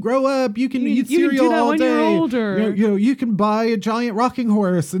 you can grow up. You can eat cereal you can do that all when day. you're older. You can buy a giant rocking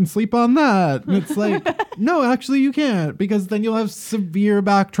horse and sleep on that. And it's like, no, actually you can't, because then you'll have severe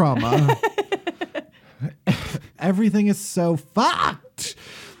back trauma. Everything is so fucked.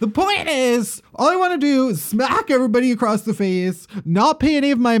 The point is, all I want to do is smack everybody across the face, not pay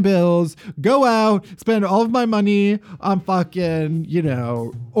any of my bills, go out, spend all of my money on fucking,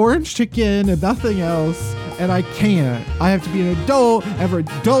 orange chicken and nothing else. And I can't. I have to be an adult, have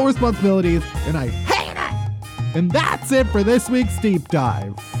adult responsibilities, and I hate it. And that's it for this week's Deep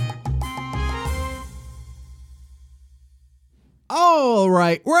Dive. All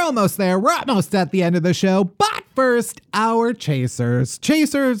right, we're almost there. We're almost at the end of the show. But first, our chasers.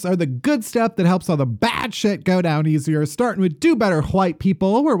 Chasers are the good stuff that helps all the bad shit go down easier, starting with Do Better White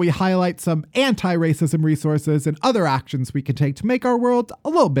People, where we highlight some anti-racism resources and other actions we can take to make our world a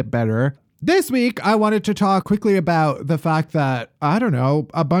little bit better. This week, I wanted to talk quickly about the fact that, I don't know,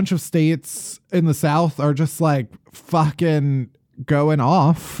 a bunch of states in the South are just like fucking going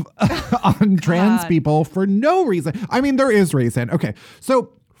off on trans people for no reason. I mean, there is reason. Okay,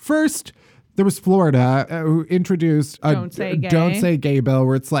 so first, there was Florida who introduced a Don't Say Gay bill,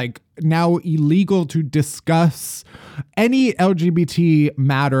 where it's like now illegal to discuss any LGBT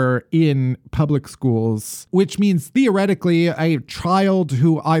matter in public schools, which means theoretically a child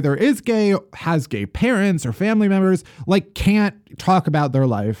who either is gay, has gay parents or family members, like can't talk about their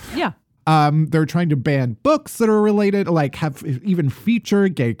life. Yeah. They're trying to ban books that are related, like have even feature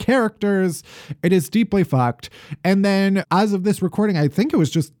gay characters. It is deeply fucked. And then as of this recording, I think it was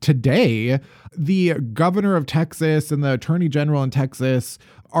just today, the governor of Texas and the attorney general in Texas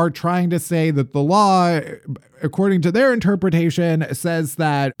are trying to say that the law, according to their interpretation, says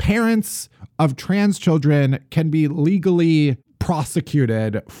that parents of trans children can be legally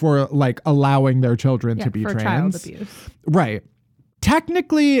prosecuted for like allowing their children to be trans. Child abuse. Right.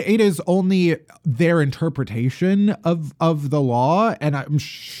 Technically, it is only their interpretation of the law, and I'm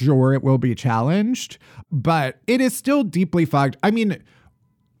sure it will be challenged, but it is still deeply fucked. I mean,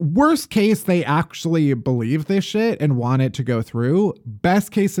 worst case, they actually believe this shit and want it to go through.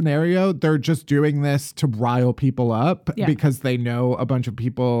 Best case scenario, they're just doing this to rile people up because they know a bunch of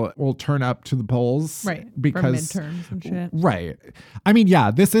people will turn up to the polls. Right. Because for midterms and shit. Right. I mean,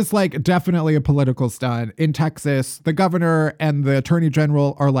 yeah, this is like definitely a political stunt. In Texas, the governor and the attorney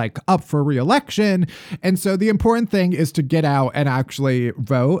general are like up for re-election. And so the important thing is to get out and actually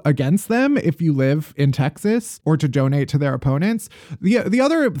vote against them if you live in Texas, or to donate to their opponents. The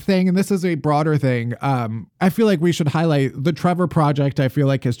other thing, and this is a broader thing, I feel like we should highlight the Trevor Project. I feel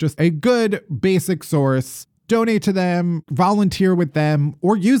like is just a good basic source. Donate to them, volunteer with them,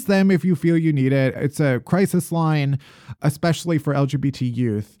 or use them if you feel you need it. It's a crisis line, especially for LGBT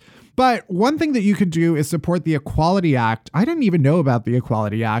youth. But one thing that you could do is support the Equality Act. I didn't even know about the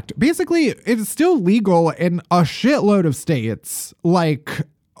Equality Act. Basically, it's still legal in a shitload of states, like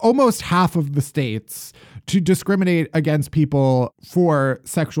almost half of the states, to discriminate against people for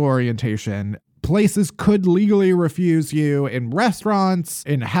sexual orientation. Places could legally refuse you in restaurants,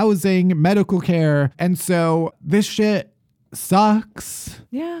 in housing, medical care. And so this shit sucks.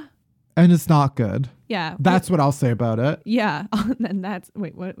 Yeah. And it's not good. Yeah. That's what I'll say about it. Yeah. And that's,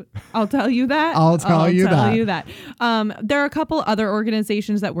 wait, what? I'll tell you that. I'll tell you that. There are a couple other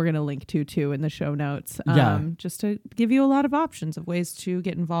organizations that we're going to link to too in the show notes. Just to give you a lot of options of ways to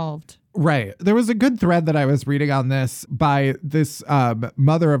get involved. Right. There was a good thread that I was reading on this by this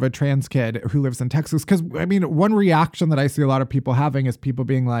mother of a trans kid who lives in Texas. Because, I mean, one reaction that I see a lot of people having is people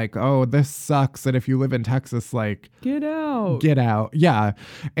being like, oh, this sucks. And if you live in Texas, like, get out. Get out. Yeah.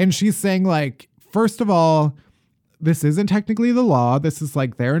 And she's saying, like, first of all, this isn't technically the law. This is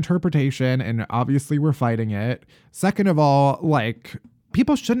like their interpretation, and obviously we're fighting it. Second of all, like,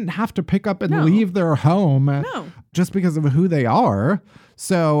 people shouldn't have to pick up and leave their home just because of who they are.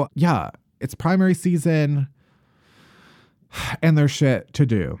 So yeah, it's primary season and there's shit to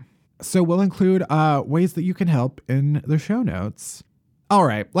do. So we'll include ways that you can help in the show notes. All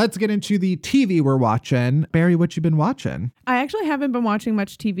right, let's get into the TV we're watching. Barry, what you been watching? I actually haven't been watching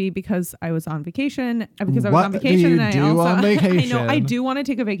much TV because I was on vacation. What do you do on vacation? I know I do want to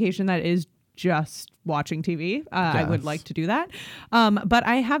take a vacation that is just watching TV. I would like to do that. But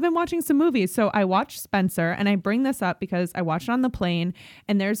I have been watching some movies. So I watched Spencer, and I bring this up because I watched it on the plane,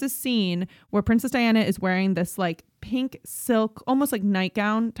 and there's a scene where Princess Diana is wearing this like pink silk, almost like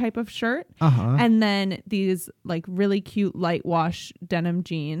nightgown type of shirt. And then these like really cute light wash denim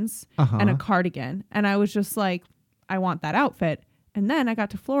jeans and a cardigan. And I was just like, I want that outfit. And then I got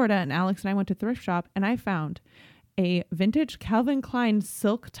to Florida, and Alex and I went to thrift shop, and I found a vintage Calvin Klein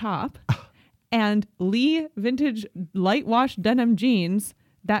silk top and Lee vintage light wash denim jeans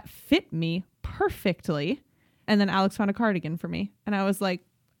that fit me perfectly. And then Alex found a cardigan for me. And I was like,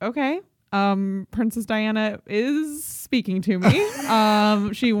 okay, Princess Diana is speaking to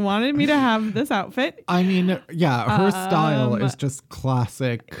me. She wanted me to have this outfit. I mean, yeah, her style is just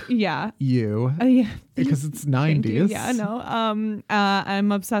classic. Yeah. You. Yeah. Because it's 90s. Yeah, no.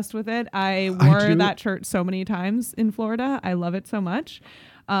 I'm obsessed with it. I wore that shirt so many times in Florida. I love it so much.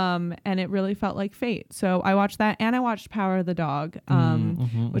 And it really felt like fate. So I watched that, and I watched Power of the Dog,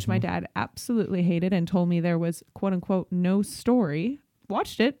 which my dad absolutely hated and told me there was quote unquote no story.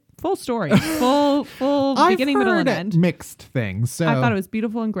 Watched it, full story, full beginning, middle, and end. Mixed things. So I thought it was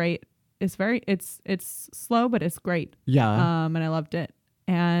beautiful and great. It's slow, but it's great. Yeah. And I loved it.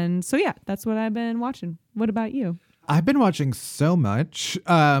 And so yeah, that's what I've been watching. What about you? I've been watching so much.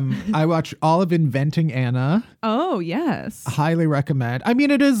 I watched all of Inventing Anna. Oh, yes. Highly recommend. I mean,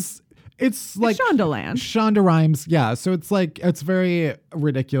 it's like Shondaland. Shonda Rhimes. Yeah. So it's like, it's very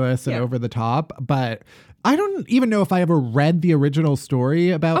ridiculous and over the top, but I don't even know if I ever read the original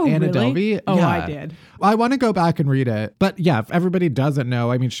story about Anna really? Delvey. Oh, yeah. I did. I want to go back and read it. But yeah, if everybody doesn't know,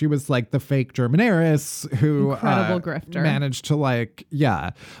 I mean, she was like the fake German heiress who incredible grifter managed to like,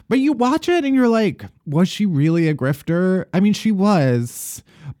 yeah. But you watch it and you're like, was she really a grifter? I mean, she was.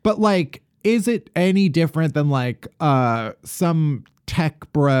 But like, is it any different than like some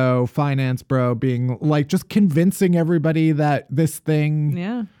tech bro, finance bro being like just convincing everybody that this thing...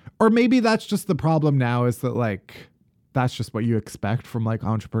 Yeah. Or maybe that's just the problem now, is that like that's just what you expect from like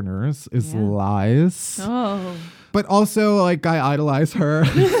entrepreneurs is lies. Oh. But also like I idolize her.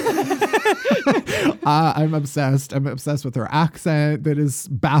 I'm obsessed. I'm obsessed with her accent that is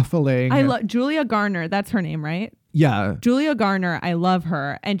baffling. I love Julia Garner. That's her name, right? Yeah. Julia Garner. I love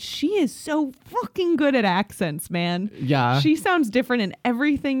her. And she is so fucking good at accents, man. Yeah. She sounds different in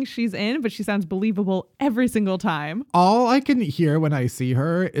everything she's in, but she sounds believable every single time. All I can hear when I see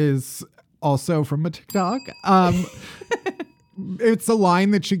her is also from a TikTok. It's a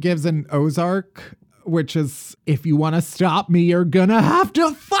line that she gives in Ozark, which is, if you want to stop me, you're gonna have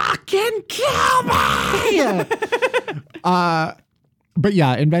to fucking kill me. But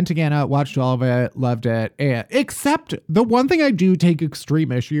yeah, Inventing Anna, watched all of it, loved it. Except the one thing I do take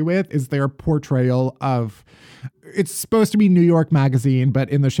extreme issue with is their portrayal of, it's supposed to be New York Magazine, but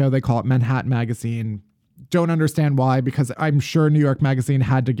in the show they call it Manhattan Magazine. Don't understand why, because I'm sure New York Magazine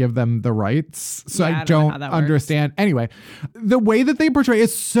had to give them the rights. So I don't understand. Anyway, the way that they portray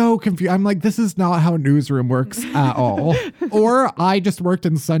is so confusing. I'm like, this is not how a newsroom works at all. Or I just worked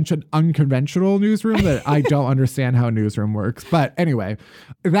in such an unconventional newsroom that I don't understand how a newsroom works. But anyway,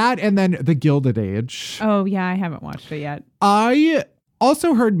 that and then The Gilded Age. Oh, yeah, I haven't watched it yet. I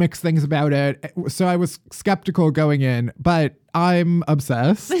also heard mixed things about it, so I was skeptical going in, but I'm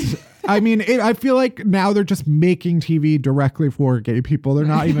obsessed. I mean, I feel like now they're just making TV directly for gay people. They're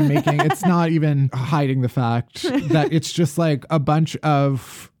not even it's not even hiding the fact that it's just like a bunch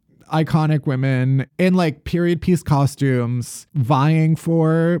of iconic women in like period piece costumes vying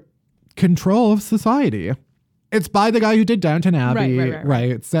for control of society. It's by the guy who did Downton Abbey, right?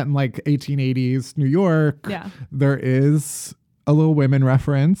 It's set in like 1880s New York. Yeah. There is a little women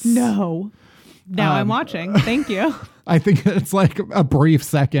reference. No. Now I'm watching. Thank you. I think it's like a brief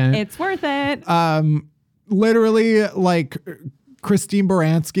second. It's worth it. Literally, like Christine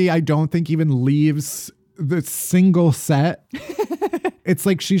Baranski, I don't think even leaves the single set. It's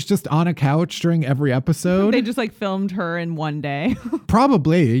like she's just on a couch during every episode. They just like filmed her in one day.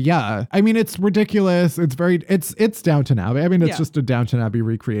 Probably, yeah. I mean, it's ridiculous. It's Downton Abbey. I mean, it's just a Downton Abbey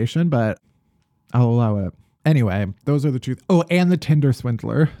recreation, but I'll allow it. Anyway, those are the two. Oh, and the Tinder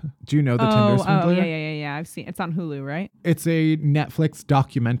Swindler. Do you know the Tinder Swindler? Oh, yeah. Yeah, I've seen it's on Hulu, right? It's a Netflix Oh,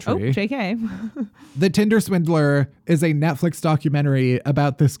 documentary. JK. The Tinder Swindler is a Netflix documentary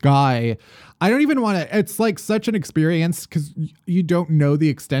about this guy. I don't even want to, it's like such an experience because you don't know the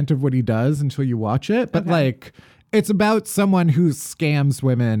extent of what he does until you watch it. But like, it's about someone who scams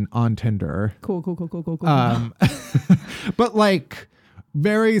women on Tinder. Cool. But like,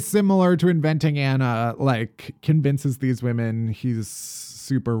 very similar to Inventing Anna, like convinces these women he's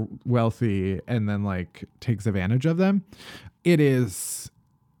super wealthy and then like takes advantage of them. It is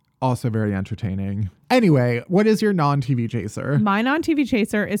also very entertaining. Anyway, what is your non-TV chaser? My non-TV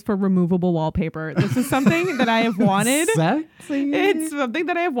chaser is for removable wallpaper. This is something that I have wanted. Sexy. It's something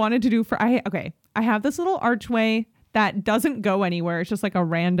that I have wanted to do for, I have this little archway that doesn't go anywhere. It's just like a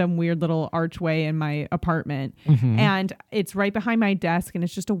random weird little archway in my apartment. And it's right behind my desk and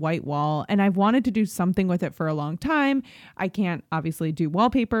it's just a white wall. And I've wanted to do something with it for a long time. I can't obviously do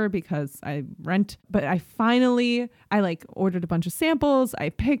wallpaper because I rent, but I like ordered a bunch of samples. I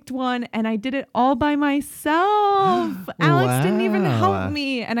picked one and I did it all by myself. Alex didn't even help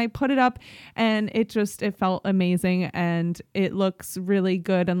me. And I put it up and it felt amazing. And it looks really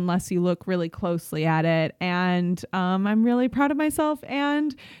good unless you look really closely at it. And I'm really proud of myself,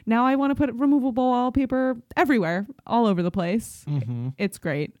 and now I want to put removable wallpaper everywhere, all over the place. It's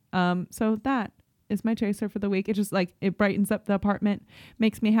great. So that is my chaser for the week. It just like, it brightens up the apartment,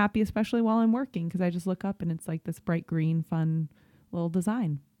 makes me happy, especially while I'm working, because I just look up and it's like this bright green, fun little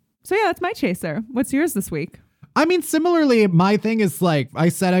design. So yeah, that's my chaser. What's yours this week? I mean, similarly, my thing is like I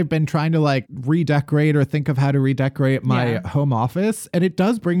said, I've been trying to like redecorate or think of how to redecorate my home office. And it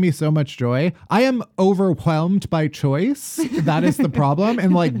does bring me so much joy. I am overwhelmed by choice. That is the problem.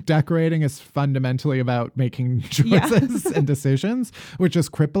 And like decorating is fundamentally about making choices and decisions, which is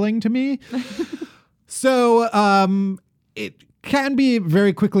crippling to me. So it can be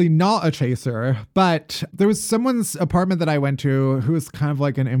very quickly not a chaser, but there was someone's apartment that I went to who was kind of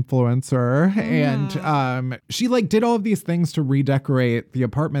like an influencer, and she like did all of these things to redecorate the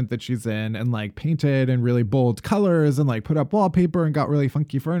apartment that she's in and like painted in really bold colors and like put up wallpaper and got really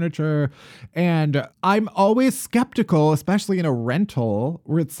funky furniture. And I'm always skeptical, especially in a rental,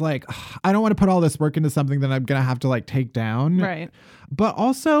 where it's like, I don't want to put all this work into something that I'm going to have to like take down. Right. But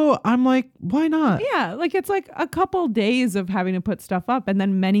also I'm like, why not? Yeah, like it's like a couple days of having to put stuff up and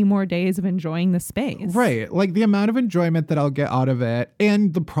then many more days of enjoying the space. Right. Like the amount of enjoyment that I'll get out of it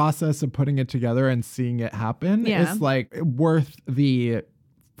and the process of putting it together and seeing it happen is like worth the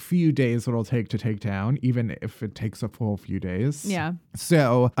few days it'll take to take down, even if it takes a full few days. Yeah.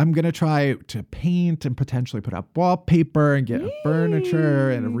 So I'm going to try to paint and potentially put up wallpaper and get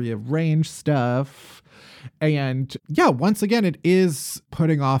furniture and rearrange stuff. And yeah, once again, it is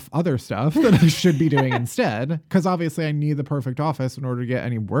putting off other stuff that I should be doing instead. Because obviously I need the perfect office in order to get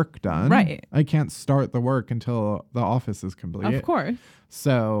any work done. Right. I can't start the work until the office is complete. Of course.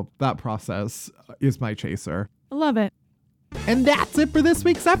 So that process is my chaser. I love it. And that's it for this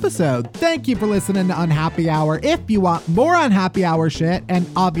week's episode. Thank you for listening to Unhappy Hour. If you want more Unhappy Hour shit, and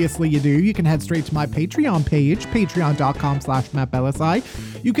obviously you do, you can head straight to my Patreon page,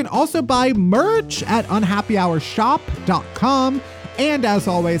 patreon.com/MattBellisai. You can also buy merch at unhappyhourshop.com. And as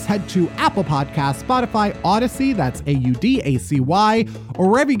always, head to Apple Podcasts, Spotify, Odyssey, that's AUDACY, or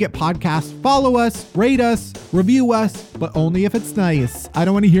wherever you get podcasts. Follow us, rate us, review us, but only if it's nice. I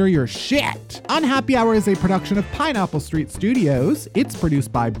don't want to hear your shit. Unhappy Hour is a production of Pineapple Street Studios. It's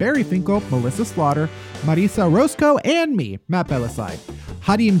produced by Barry Finkel, Melissa Slaughter, Marisa Roscoe, and me, Matt Bellisai.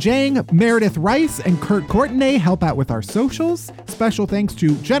 Hadim Jang, Meredith Rice, and Kurt Courtenay help out with our socials. Special thanks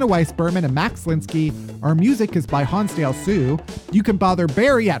to Jenna Weiss-Berman and Max Linsky. Our music is by Hansdale Sue. You can bother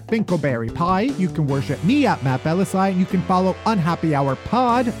Barry at Finkelberry Pie. You can worship me at Matt Bellisai. And you can follow Unhappy Hour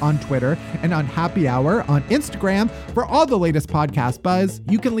Pod on Twitter and Unhappy Hour on Instagram for all the latest podcast buzz.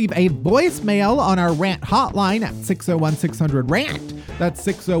 You can leave a voicemail on our rant hotline at 601-600-RANT. That's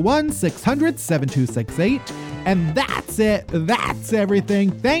 601-600-7268. And that's it. That's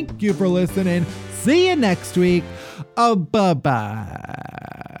everything. Thank you for listening. See you next week. Bye-bye.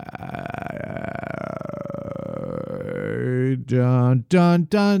 Dun, dun,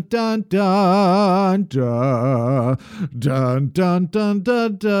 dun, dun, dun, dun. Dun, dun, dun,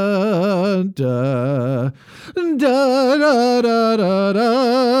 dun, dun, dun. Da, da, da, da,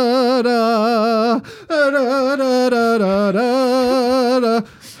 da, da. Da, da, da, da, da, da.